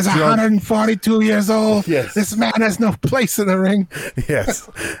Funk is 142 years old. Yes. This man has no place in the ring. Yes.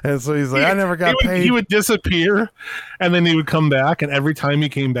 And so he's like, I never got paid. He would disappear, and then he would come back, and every time he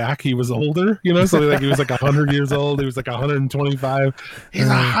came back, he was older. You know, so like he was like 100 years old. He was like 125. He's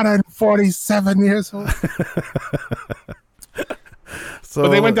 147 years old. So,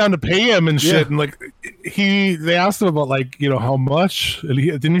 but they went down to pay him and shit, and like they asked him about, like, you know, how much, and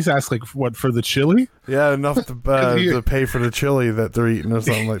didn't he ask, like, what, for the chili? Yeah, enough to pay for the chili that they're eating or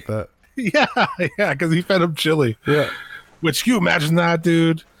something like that. Yeah, because he fed him chili. Yeah, which, can you imagine that,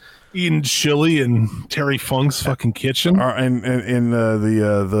 dude? Eating chili in Terry Funk's fucking kitchen, and in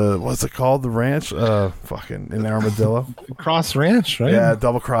the what's it called, the ranch? Fucking in Armadillo, Cross Ranch, right? Yeah,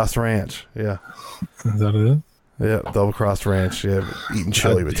 Double Cross Ranch. Yeah, is that it? Yeah, Double Cross Ranch. Yeah, eating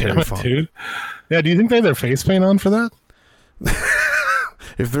chili with Terry Funk, dude. Yeah, do you think they have their face paint on for that?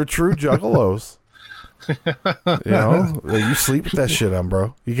 If they're true juggalos, you know, you sleep with that shit on,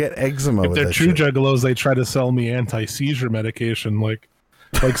 bro. You get eczema. If they're true juggalos, they try to sell me anti-seizure medication, like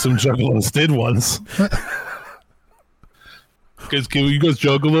some juggalos did once. Because you guys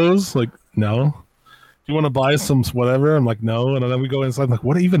juggalos? Like, no. Do you want to buy some whatever? I'm like, no. And then we go inside. I'm like,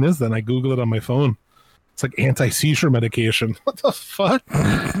 what even is that? And I Google it on my phone. It's like anti-seizure medication. What the fuck?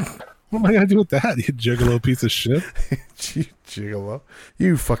 What am I going to do with that, you juggalo piece of shit? Juggalo.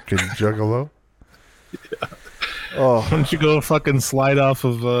 You fucking juggalo. Yeah. Oh. Why don't you go fucking slide off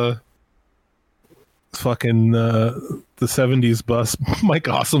of fucking the 70s bus, Mike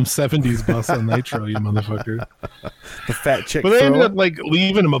Awesome 70s bus on Nitro, you motherfucker. The fat chick. But they ended up, like,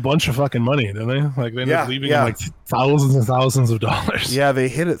 leaving him a bunch of fucking money, didn't they? Like, they ended up leaving him like thousands and thousands of dollars. Yeah, they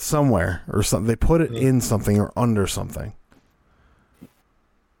hid it somewhere or something. They put it in something or under something.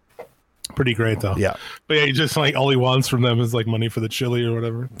 Pretty great, though. Yeah. But yeah, he just, like, all he wants from them is, like, money for the chili or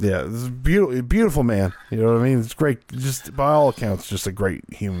whatever. Yeah, this is beautiful man. You know what I mean? It's great. Just by all accounts, just a great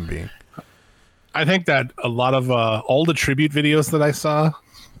human being. I think that a lot of all the tribute videos that I saw,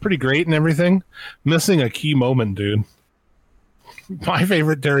 pretty great and everything, missing a key moment, dude. My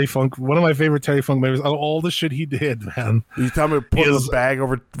favorite Terry Funk, one of my favorite Terry Funk movies, all the shit he did, man. You telling me to put his bag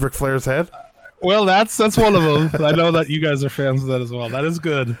over Ric Flair's head? Well, that's one of them. I know that you guys are fans of that as well. That is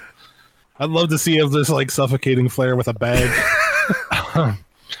good. I'd love to see him just, like, suffocating Flair with a bag.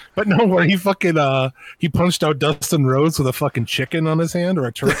 But no, where he fucking he punched out Dustin Rhodes with a fucking chicken on his hand or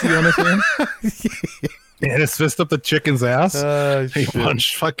a turkey on his hand. And his fist up the chicken's ass. He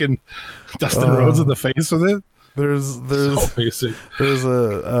punched fucking Dustin Rhodes in the face with it. There's so basic. There's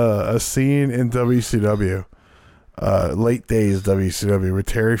a scene in WCW, late days WCW, where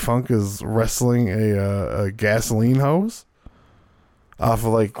Terry Funk is wrestling a gasoline hose off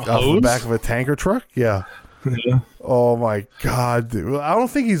of the back of a tanker truck. Yeah. Oh my god, dude. I don't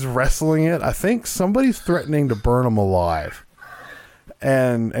think he's wrestling it. I think somebody's threatening to burn him alive.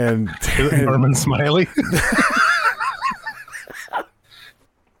 And Norman Smiley.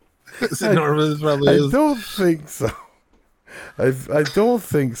 I don't think so. I don't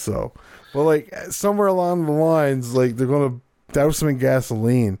think so. But like somewhere along the lines, like they're gonna douse him in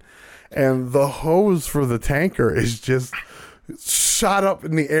gasoline, and the hose for the tanker is just shot up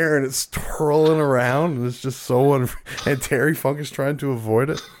in the air and it's twirling around, and it's just so and Terry Funk is trying to avoid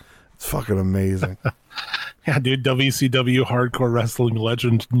it. It's fucking amazing. Yeah, dude, WCW hardcore wrestling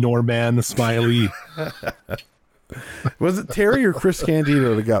legend Norman Smiley. Was it Terry or Chris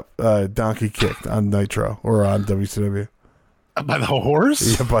Candido that got donkey kicked on Nitro or on WCW? By the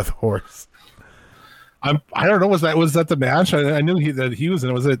horse? Yeah, by the horse. I don't know. Was that the match? I knew that he was in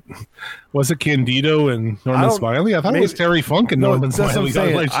it. Was it Candido and Norman Smiley? I thought it was Terry Funk and Norman Smiley.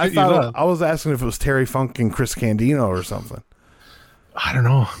 I was asking if it was Terry Funk and Chris Candido or something. I don't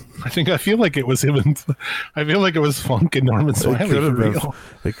know. I feel like it was him. I feel like it was Funk and Norman Smiley.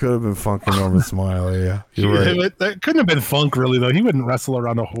 It could have been Funk and Norman Smiley. Yeah, you're right. That couldn't have been Funk, really, though. He wouldn't wrestle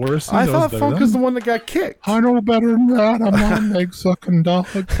around a horse. I thought Funk was the one that got kicked. I know better than that. I'm not an egg-sucking dog.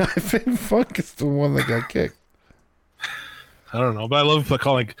 I think Funk is the one that got kicked. I don't know, but I love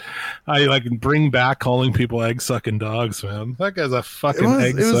I bring back calling people egg-sucking dogs, man. That guy's a fucking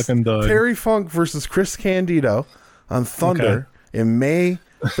egg-sucking dog. Terry Funk versus Chris Candido on Thunder. In May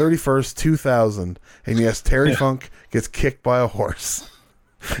 31st, 2000. And yes, Terry Funk gets kicked by a horse.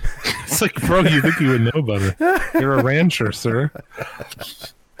 It's like, bro, you think you would know better. You're a rancher, sir.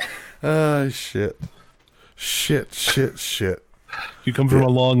 Shit. Shit. You come from a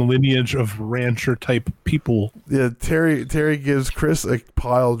long lineage of rancher-type people. Yeah, Terry gives Chris a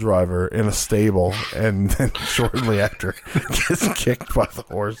pile driver in a stable, and then shortly after, gets kicked by the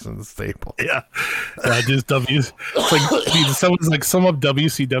horse in the stable. Yeah. It's like, someone's like, sum up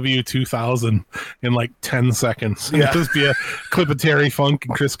WCW 2000 in like 10 seconds. Yeah. Just be a clip of Terry Funk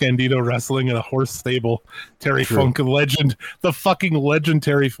and Chris Candido wrestling in a horse stable. Terry Funk, a legend, the fucking legend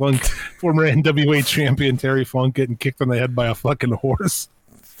Terry Funk, former NWA champion Terry Funk getting kicked in the head by a fucking horse.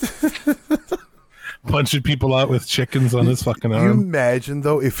 Punching people out with chickens on his fucking arm. Can you imagine,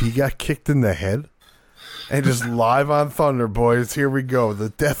 though, if he got kicked in the head? And just live on Thunder, boys, here we go. The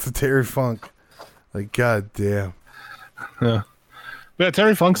death of Terry Funk. Like, god damn. Yeah. But yeah,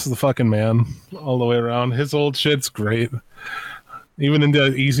 Terry Funk's the fucking man all the way around. His old shit's great. Even into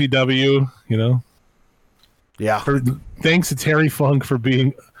ECW, you know? Yeah. Thanks to Terry Funk for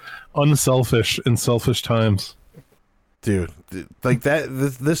being unselfish in selfish times. Dude, like that,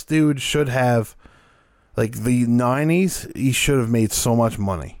 this dude should have, like the 90s, he should have made so much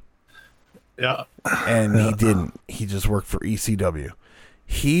money. Yeah. And he didn't. He just worked for ECW.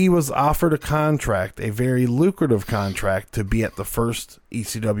 He was offered a contract, a very lucrative contract, to be at the first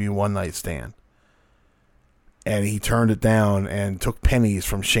ECW One Night Stand. And he turned it down and took pennies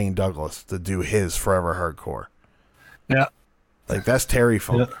from Shane Douglas to do his Forever Hardcore. Yeah. Like, that's Terry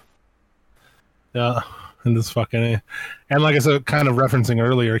Funk. Yeah. And this fucking, and like I said, kind of referencing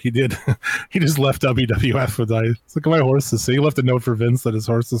earlier, he just left WWF with it's like, my horse is sick. He left a note for Vince that his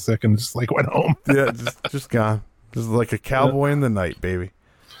horse is sick and just like went home. Yeah, just gone. Just like a cowboy in the night, baby.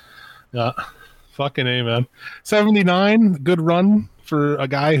 Yeah. Fucking A, man. 79, good run for a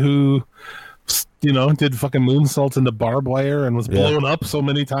guy who, you know, did fucking moonsaults into barbed wire and was blown up so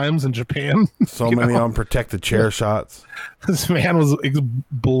many times in Japan. So many unprotected chair shots. This man was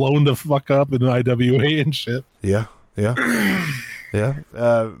blown the fuck up in IWA and shit. Yeah.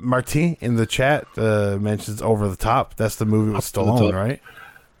 Martin in the chat mentions Over the Top. That's the movie with Stallone, right?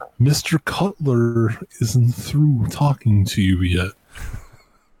 Mr. Cutler isn't through talking to you yet.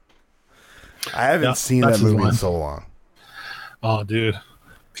 I haven't seen that movie in so long. Oh, dude.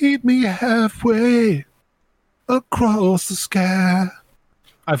 Meet me halfway across the sky.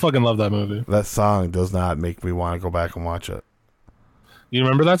 I fucking love that movie. That song does not make me want to go back and watch it. You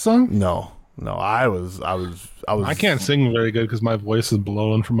remember that song? No. I can't sing very good because my voice is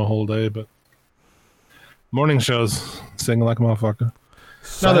blowing from a whole day, but morning shows sing like a motherfucker.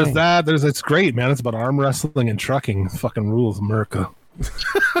 No, there's that. It's great, man. It's about arm wrestling and trucking. Fucking rules, America.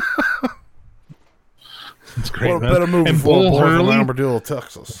 It's great, what a man. better movie and for Bull Hurley, Armadillo,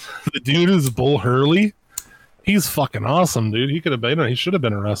 Texas. The dude is Bull Hurley. He's fucking awesome, dude. He should have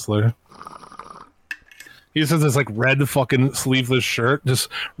been a wrestler. He says this like red fucking sleeveless shirt, just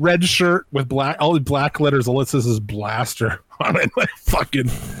red shirt with all the black letters. All it says is Blaster on it. Like fucking,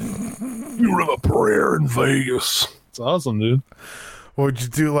 you have a prayer in Vegas. It's awesome, dude. What'd you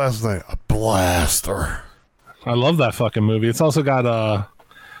do last night? A blaster. I love that fucking movie. It's also got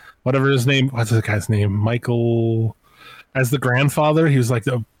whatever his name. What's the guy's name? Michael as the grandfather. He was like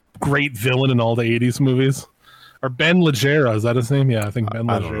the great villain in all the 80s movies. Or Ben Legera, is that his name? Yeah, I think Ben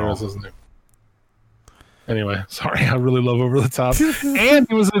Legera is his name. Anyway, sorry, I really love Over the Top. And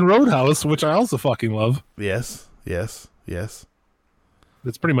he was in Roadhouse, which I also fucking love. Yes. Yes.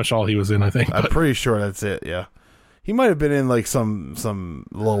 That's pretty much all he was in, I think. I'm pretty sure that's it, yeah. He might have been in like some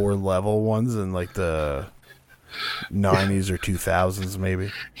lower level ones in like the 90s or 2000s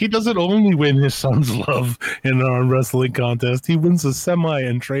maybe. He doesn't only win his son's love in an arm wrestling contest. He wins a semi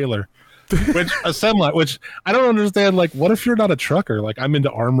and trailer. Which I don't understand. Like, what if you're not a trucker? Like, I'm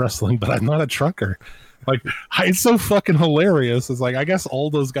into arm wrestling, but I'm not a trucker. Like, it's so fucking hilarious. It's like, I guess all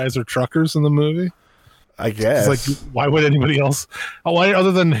those guys are truckers in the movie. I guess. It's like, why would anybody else? Why,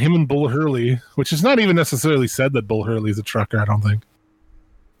 other than him and Bull Hurley, which is not even necessarily said that Bull Hurley's a trucker, I don't think.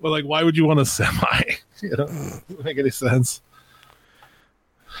 But like, why would you want a semi? You know, doesn't make any sense.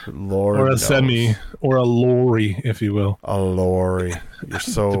 Lord or a knows. Semi, or a lorry, if you will. A lorry. You're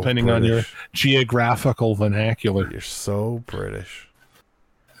so depending British. on your geographical vernacular. You're so British.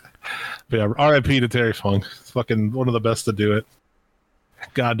 But yeah, R.I.P. to Terry Funk. It's fucking one of the best to do it.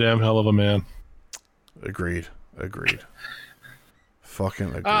 Goddamn hell of a man. Agreed. Fucking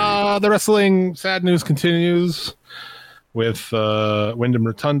agreed. The wrestling sad news continues with Wyndham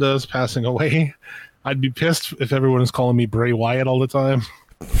Rotunda's passing away. I'd be pissed if everyone is calling me Bray Wyatt all the time.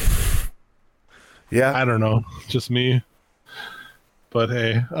 Yeah. I don't know. Just me. But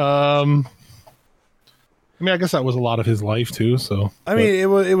hey. I mean, I guess that was a lot of his life too, so. I mean, it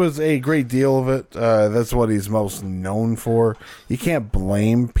was a great deal of it. That's what he's most known for. You can't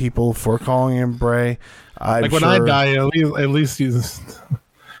blame people for calling him Bray. When I die, at least he's...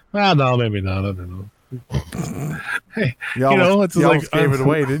 Well, no, maybe not. I don't know. Hey, you almost like... gave it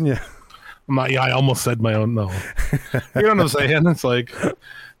away, didn't you? I almost said my own no. You know what I'm saying? It's like...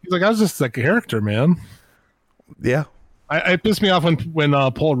 He's like, I was just a character, man. Yeah. It pissed me off when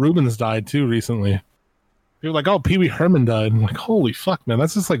Paul Rubens died, too, recently. They were like, oh, Pee Wee Herman died. I'm like, holy fuck, man.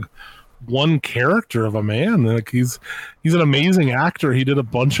 That's just like one character of a man. Like he's an amazing actor. He did a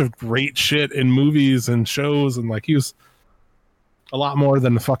bunch of great shit in movies and shows, and like he was a lot more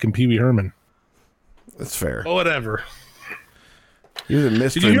than the fucking Pee Wee Herman. That's fair. Oh, whatever. He was a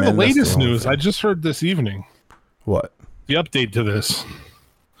mystery. Did you hear the man, latest news? I just heard this evening. What? The update to this.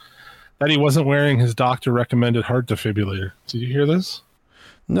 That he wasn't wearing his doctor recommended heart defibrillator. Did you hear this?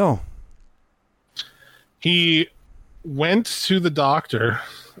 No. He went to the doctor,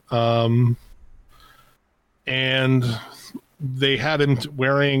 and they had him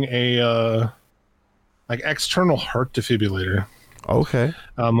wearing a like external heart defibrillator. Okay.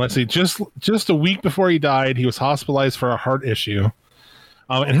 Let's see. Just a week before he died, he was hospitalized for a heart issue,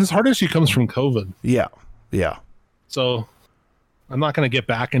 and his heart issue comes from COVID. Yeah. So I'm not going to get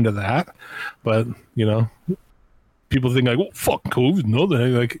back into that, but you know, people think like, well, fuck COVID. No,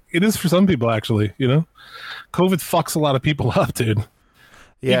 like it is for some people actually. You know, COVID fucks a lot of people up, dude.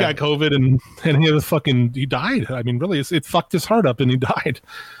 Yeah. He got COVID and he died. I mean, really, it fucked his heart up and he died.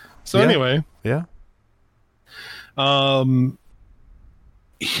 So anyway, yeah.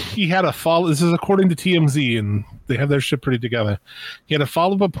 He had a follow. This is according to TMZ, and they have their shit pretty together. He had a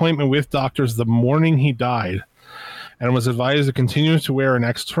follow-up appointment with doctors the morning he died, and was advised to continue to wear an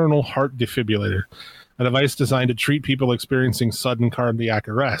external heart defibrillator, a device designed to treat people experiencing sudden cardiac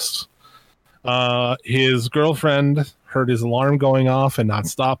arrest. His girlfriend heard his alarm going off and not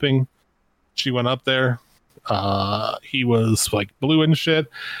stopping. She went up there. He was like blue and shit,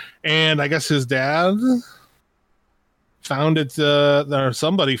 and I guess his dad found it, or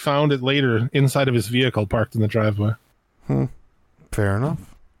somebody found it later inside of his vehicle parked in the driveway. Fair enough.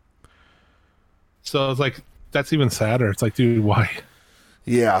 So it's like, that's even sadder. It's like, dude, why?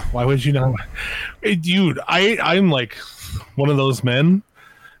 Yeah. Why would you not? Hey, dude, I'm like one of those men.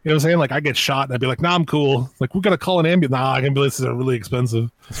 You know what I'm saying? Like, I get shot and I'd be like, nah, I'm cool. Like, we got to call an ambulance. Nah, ambulances are really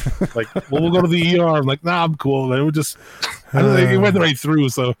expensive. Like, well, we'll go to the ER. I'm like, nah, I'm cool. Man. We just, I don't think it went right through.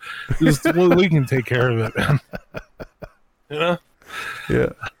 So we can take care of it, man. You know? Yeah.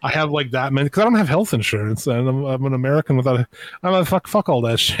 I have like that, man, because I don't have health insurance, and I'm an American without I'm a fuck all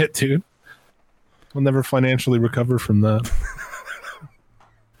that shit, dude. I'll never financially recover from that.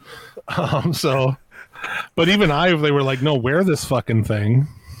 So, but even they were like, no, wear this fucking thing,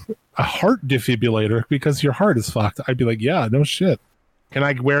 a heart defibrillator, because your heart is fucked. I'd be like, yeah, no shit. Can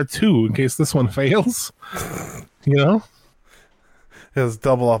I wear two in case this one fails? You know? Let's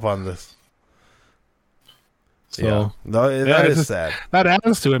double up on this. So, yeah. No, that is sad. That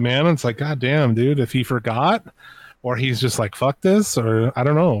adds to it, man. It's like, god damn, dude, if he forgot, or he's just like, fuck this, or I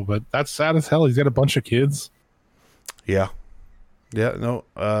don't know, but that's sad as hell. He's got a bunch of kids. Yeah. Yeah, no,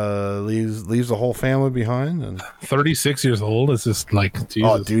 leaves the whole family behind. And 36 years old. It's just like,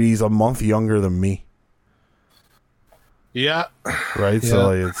 Jesus. Oh, dude, he's a month younger than me. Yeah. Right? Yeah. So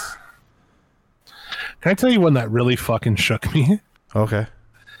like, it's... Can I tell you one that really fucking shook me? Okay.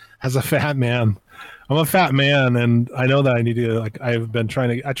 As a fat man. I'm a fat man, and I know that I need to, like, I try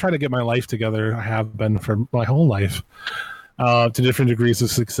to get my life together. I have been for my whole life, to different degrees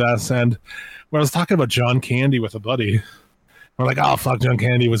of success. And when I was talking about John Candy with a buddy, we're like, oh, fuck, John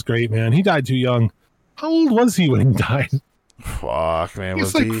Candy was great, man. He died too young. How old was he when he died? Fuck, man. He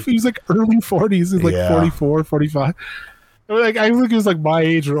was like early 40s. He's like 44, 45. Like, I think he was like my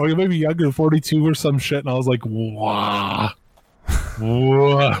age, or maybe younger, 42 or some shit. And I was like, wow.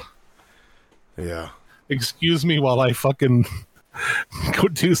 Yeah. Excuse me while I fucking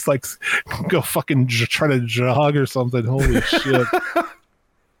go fucking try to jog or something. Holy shit.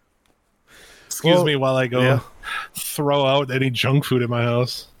 Excuse me while I go throw out any junk food in my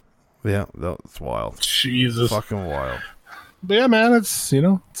house. Yeah, that's wild. Jesus. Fucking wild. But yeah, man, it's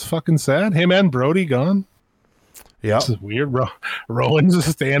fucking sad. Hey, man, Brody gone. Yeah. This is weird, bro. Rowan's just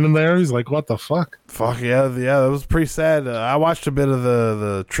standing there. He's like, what the fuck? Fuck, yeah, that was pretty sad. I watched a bit of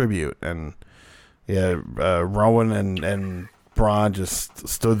the tribute, and Rowan and Braun just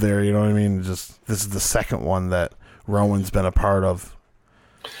stood there, you know what I mean? Just, this is the second one that Rowan's been a part of.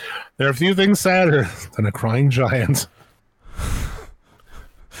 There are a few things sadder than a crying giant.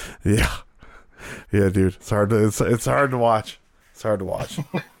 Yeah. Yeah, dude. It's hard to watch. It's hard to watch.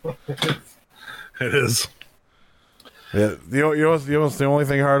 It is. Yeah, the only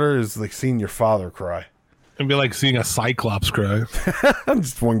thing harder is like seeing your father cry. It'd be like seeing a cyclops cry.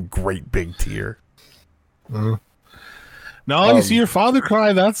 Just one great big tear. No, you see your father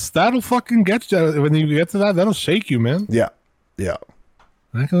cry, that'll fucking get you. When you get to that, that'll shake you, man. Yeah.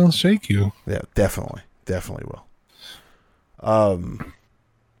 That'll shake you. Yeah, definitely will.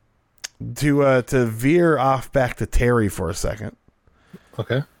 To veer off back to Terry for a second.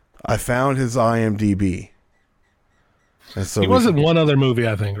 Okay. I found his IMDb. And so he was in one other movie,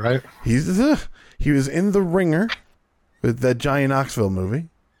 I think, right? He was in The Ringer, with that Johnny Knoxville movie,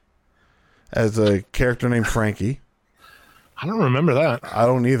 as a character named Frankie. I don't remember that. I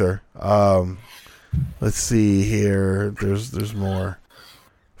don't either. Let's see here. There's more.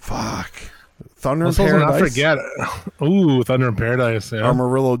 Fuck. Thunder in Paradise. I forget. Ooh, Thunder in Paradise. Yeah.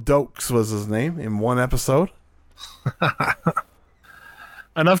 Amarillo Dokes was his name in one episode.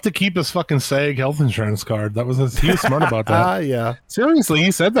 Enough to keep his fucking SAG health insurance card. He was smart about that. Yeah. Seriously,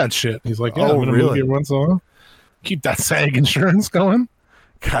 he said that shit. He's like, yeah, I'm gonna move here once in a while. Keep that SAG insurance going.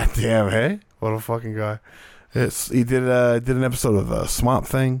 God damn, hey? What a fucking guy. He did an episode of Swamp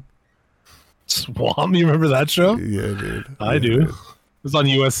Thing. Swamp? You remember that show? Yeah, dude. I do. Dude. It was on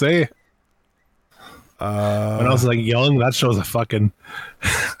USA. When I was like young, that show's a fucking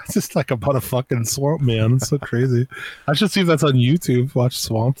just like about a fucking swamp man. It's so crazy. I should see if that's on YouTube. Watch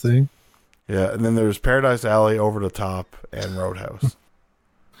Swamp Thing. Yeah, and then there's Paradise Alley, Over the Top, and Roadhouse.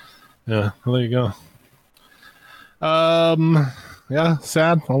 Yeah, well, there you go. Yeah,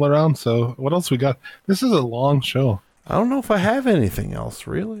 sad all around. So what else we got? This is a long show. I don't know if I have anything else,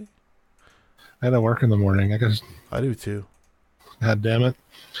 really. I had to work in the morning. I do too. God damn it.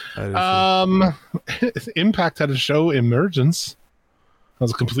 Impact had a show, Emergence. That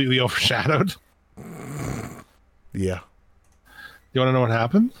was completely overshadowed. Yeah. You want to know what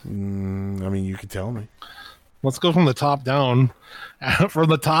happened? I mean, you can tell me. Let's go from the top down. From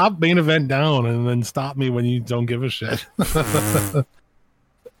the top main event down, and then stop me when you don't give a shit. The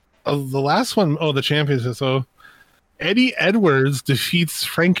last one, the championship. So Eddie Edwards defeats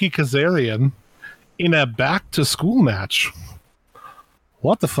Frankie Kazarian in a back-to-school match.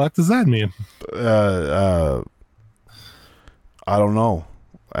 What the fuck does that mean? I don't know.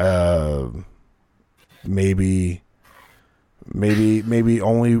 Maybe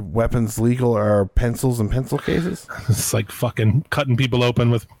only weapons legal are pencils and pencil cases. It's like fucking cutting people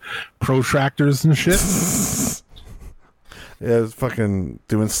open with protractors and shit. Yeah, it's fucking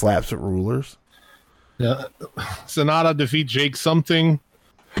doing slaps at rulers. Yeah. Sonata defeat Jake Something.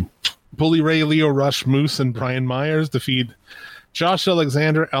 Bully Ray, Leo Rush, Moose, and Brian Myers defeat Josh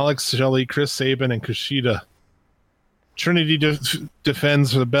Alexander, Alex Shelley, Chris Sabin, and Kushida. Trinity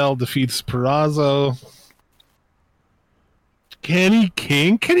defends the bell, defeats Perazzo. Kenny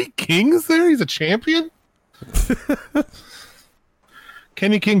King is there? He's a champion?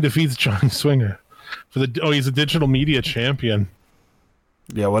 Kenny King defeats Johnny Swinger. He's a digital media champion.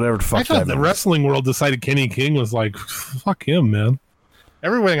 Yeah, whatever the fuck. I thought the wrestling world decided Kenny King was like, fuck him, man.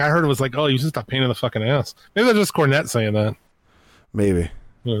 Everything I heard was like, oh, he's just a pain in the fucking ass. Maybe that's just Cornette saying that. Maybe.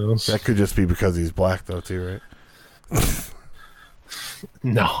 That could just be because he's black, though, too, right?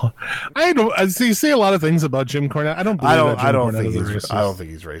 No, I don't. You say a lot of things about Jim Cornette. I don't believe I don't think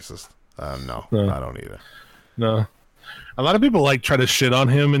he's racist. No, I don't either. No, a lot of people like try to shit on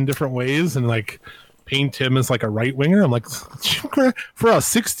him in different ways, and like paint him as like a right winger. I'm like, for a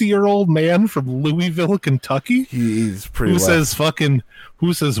 60-year-old man from Louisville, Kentucky, he's pretty.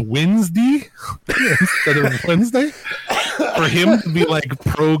 Who says Wednesday instead of Wednesday? For him to be like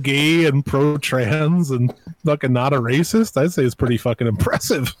pro-gay and pro-trans and fucking not a racist, I'd say it's pretty fucking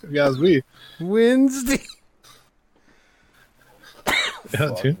impressive. If you ask me. Wednesday.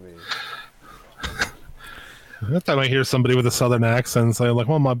 Yeah, too. That time I hear somebody with a southern accent say like,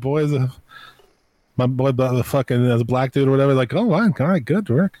 "Well, my boy, the fucking as a black dude or whatever," like, "Oh, wow, all right, good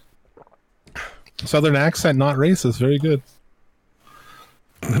work." Southern accent, not racist, very good.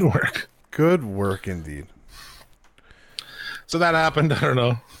 Good work. Good work indeed. So that happened. I don't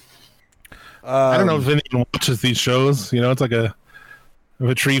know. I don't know if anyone watches these shows. You know, it's like if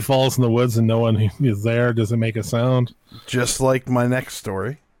a tree falls in the woods and no one is there, does it make a sound? Just like my next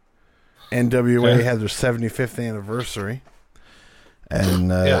story. NWA had their 75th anniversary.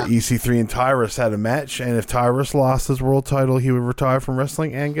 And EC3 and Tyrus had a match. And if Tyrus lost his world title, he would retire from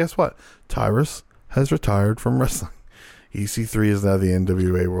wrestling. And guess what? Tyrus has retired from wrestling. EC3 is now the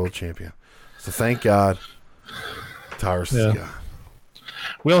NWA world champion. So thank God. Tyrus is gone.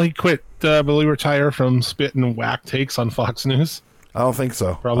 Will he quit? Will he retire from spit and whack takes on Fox News? I don't think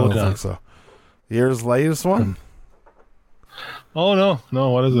so. Probably not. Think so. Here's latest one. Oh no!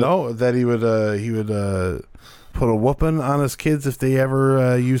 What is it? No, that he would put a whooping on his kids if they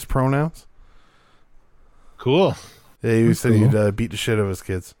ever use pronouns. Cool. Yeah, he said he'd beat the shit out of his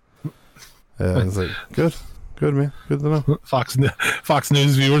kids. Yeah, I was like, good man, good to know. Fox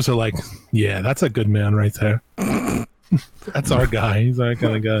News viewers are like, yeah, that's a good man right there. That's our guy. He's our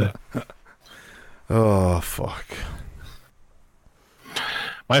kind of guy. Oh fuck.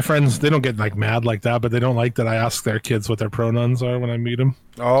 My friends, they don't get like mad like that, but they don't like that I ask their kids what their pronouns are when I meet them.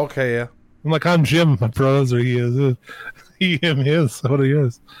 Oh, okay, yeah. I'm like, I'm Jim. My pronouns are he, his. He, him, his. What are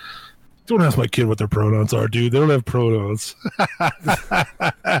yours? Don't ask my kid what their pronouns are, dude. They don't have pronouns.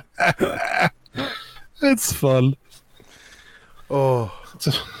 It's fun. Oh, it's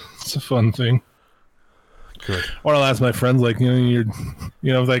a fun thing. Good. Or I'll ask my friends, like,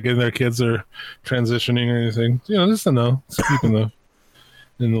 like their kids are transitioning or anything. Just to know. Just keeping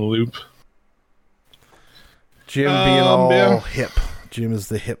in the loop. Jim being all hip. Jim is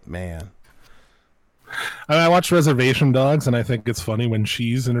the hip man. I watch Reservation Dogs, and I think it's funny when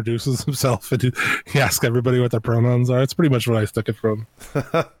Cheese introduces himself and he asks everybody what their pronouns are. It's pretty much what I took it from.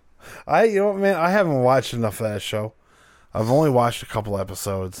 I haven't watched enough of that show. I've only watched a couple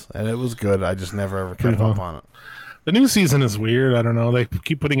episodes, and it was good. I just never ever kept up on it. The new season is weird. I don't know. They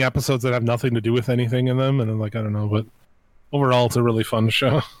keep putting episodes that have nothing to do with anything in them, and I'm like, I don't know, but overall, it's a really fun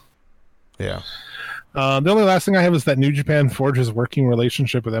show. Yeah. The only last thing I have is that New Japan forges working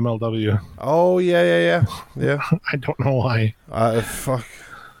relationship with MLW. Oh, yeah. I don't know why. Fuck.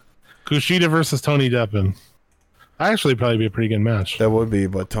 Kushida versus Tony Deppen. Actually, probably be a pretty good match. That would be,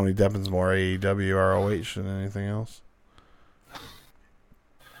 but Tony Deppen's more AEW, ROH than anything else.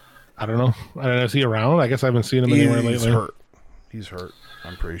 I don't know. Is he around? I guess I haven't seen him anywhere lately. He's hurt.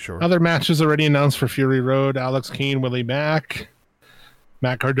 I'm pretty sure. Other matches already announced for Fury Road. Alex Kane, Willie Mack.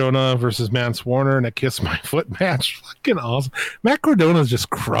 Matt Cardona versus Mance Warner in a Kiss My Foot match. Fucking awesome. Matt Cardona's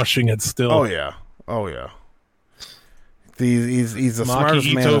just crushing it still. Oh, yeah. He's the Maki smartest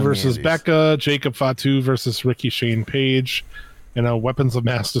Ito man in the versus Indies. Becca. Jacob Fatu versus Ricky Shane Page in a Weapons of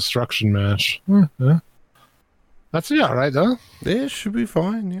Mass Destruction match. That's all right, huh? Yeah, it should be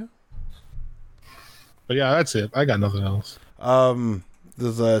fine, yeah. But yeah, that's it. I got nothing else.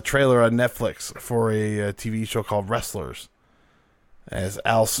 There's a trailer on Netflix for a TV show called Wrestlers. As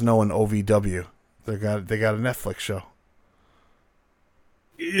Al Snow and OVW. They got a Netflix show.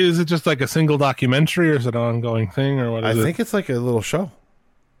 Is it just like a single documentary, or is it an ongoing thing, or what is it? I think it's like a little show.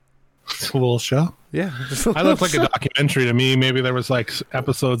 It's a little show? Yeah. I looked like a documentary to me. Maybe there was like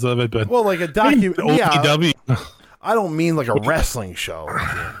episodes of it, but... Well, like a documentary. OVW. I don't mean like a wrestling show.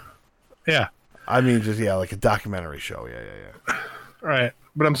 Yeah. I mean just, like a documentary show. Yeah. Right.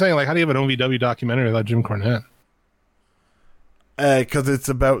 But I'm saying, like, how do you have an OVW documentary without Jim Cornette? Because it's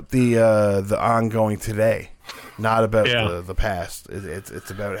about the ongoing today, not about the past. It's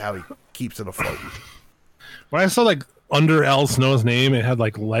about how he keeps it afloat. When I saw like under Al Snow's name, it had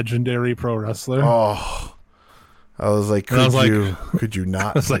like legendary pro wrestler. Oh, I was like, could you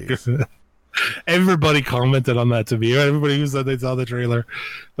not? Please? Like, everybody commented on that to me. Everybody who said they saw the trailer,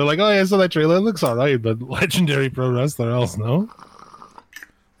 they're like, "Oh, yeah, I saw that trailer. It looks all right, but legendary pro wrestler Al Snow."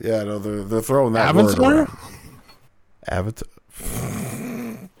 Yeah, no, they're throwing that Avatar? word around. Avatar.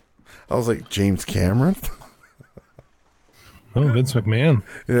 I was like, James Cameron? Oh, Vince McMahon.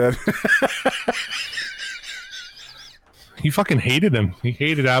 Yeah. He fucking hated him. He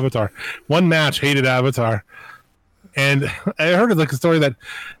hated Avatar. One match, hated Avatar. And I heard like a story that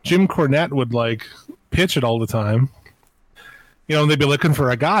Jim Cornette would like pitch it all the time. You know, they'd be looking for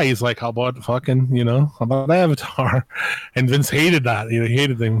a guy. He's like, how about fucking, how about Avatar? And Vince hated that. He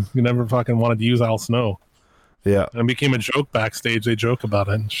hated him. He never fucking wanted to use Al Snow. Yeah. And it became a joke backstage. They joke about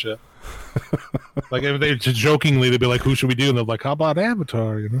it and shit. Like, if they just jokingly, they'd be like, who should we do? And they're like, how about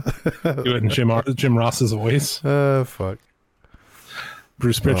Avatar? Do it in Jim Ross's voice. Fuck.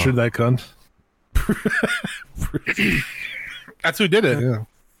 Bruce Pritchard, that cunt. That's who did it, yeah.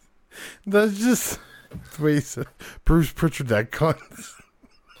 That's just the way he said, Bruce Pritchard, that cunt.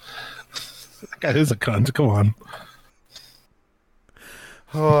 That guy is a cunt. Come on.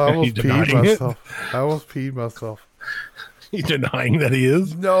 Oh, I almost peed myself. It? I almost peed myself. You denying that he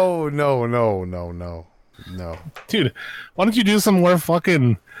is? No. Dude, why don't you do some more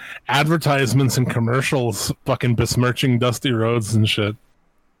fucking advertisements and commercials fucking besmirching Dusty Rhodes and shit?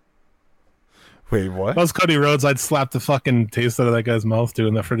 Wait, what? If I was Cody Rhodes, I'd slap the fucking taste out of that guy's mouth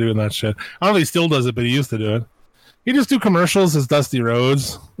for doing that shit. I don't know if he still does it, but he used to do it. He just do commercials as Dusty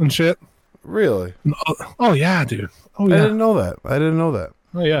Rhodes and shit. Really? Oh yeah, dude. Oh yeah. I didn't know that.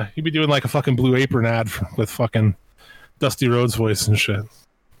 Oh yeah, he'd be doing like a fucking Blue Apron ad with fucking Dusty Rhodes voice and shit.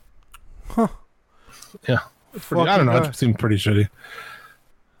 Huh. Yeah. I don't know. It seemed pretty shitty.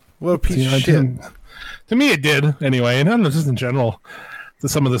 What a piece of shit. To me, it did anyway. And I don't know, just in general,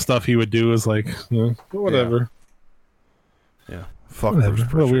 some of the stuff he would do is like, whatever. Yeah. Fuck. Whatever.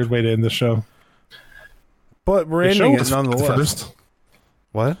 What a weird way to end the show. But we're ending it nonetheless. First.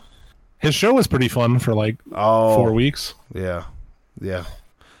 What? His show was pretty fun for like 4 weeks. Yeah. Yeah.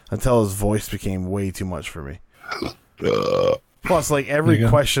 Until his voice became way too much for me. Plus, like, every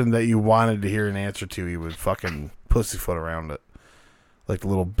question that you wanted to hear an answer to, he would fucking pussyfoot around it. Like the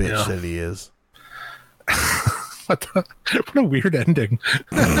little bitch that he is. What a weird ending.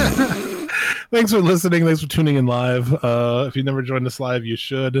 Thanks for listening. Thanks for tuning in live. If you've never joined us live, you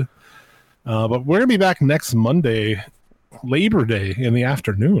should. But we're going to be back next Monday, Labor Day, in the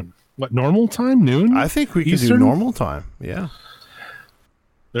afternoon. What, normal time? Noon? I think we can do normal time. Yeah.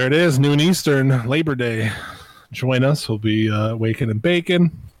 There it is, noon Eastern, Labor Day. Join us. We'll be waking and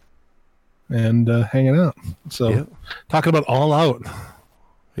baking and hanging out. So, talking about All Out.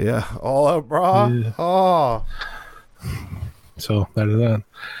 Yeah, All Out, brah. Yeah. Oh. So, that is that.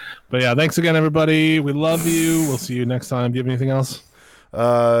 But yeah, thanks again, everybody. We love you. We'll see you next time. Do you have anything else?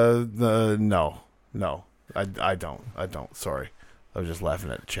 No. I don't. Sorry. I was just laughing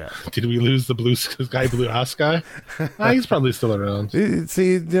at the chat. Did we lose the blue ass guy? He's probably still around.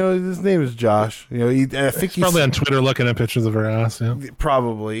 See, his name is Josh. I think he's probably on Twitter looking at pictures of her ass. Yeah,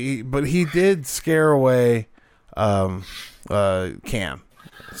 probably. But he did scare away Cam.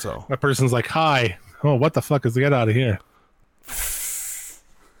 So that person's like, "Hi, oh, what the fuck is get out of here?"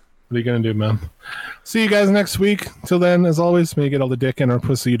 What are you gonna do, man? See you guys next week. Till then, as always, may you get all the dick and or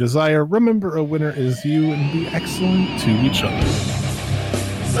pussy you desire. Remember, a winner is you, and be excellent to each other.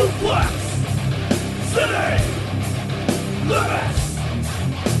 Suplex City Limits.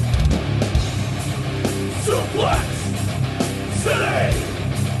 Suplex City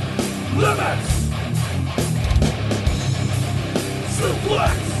Limits.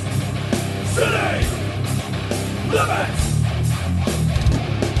 Suplex City Limits.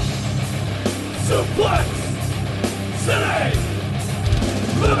 Suplex City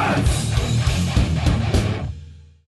Limits.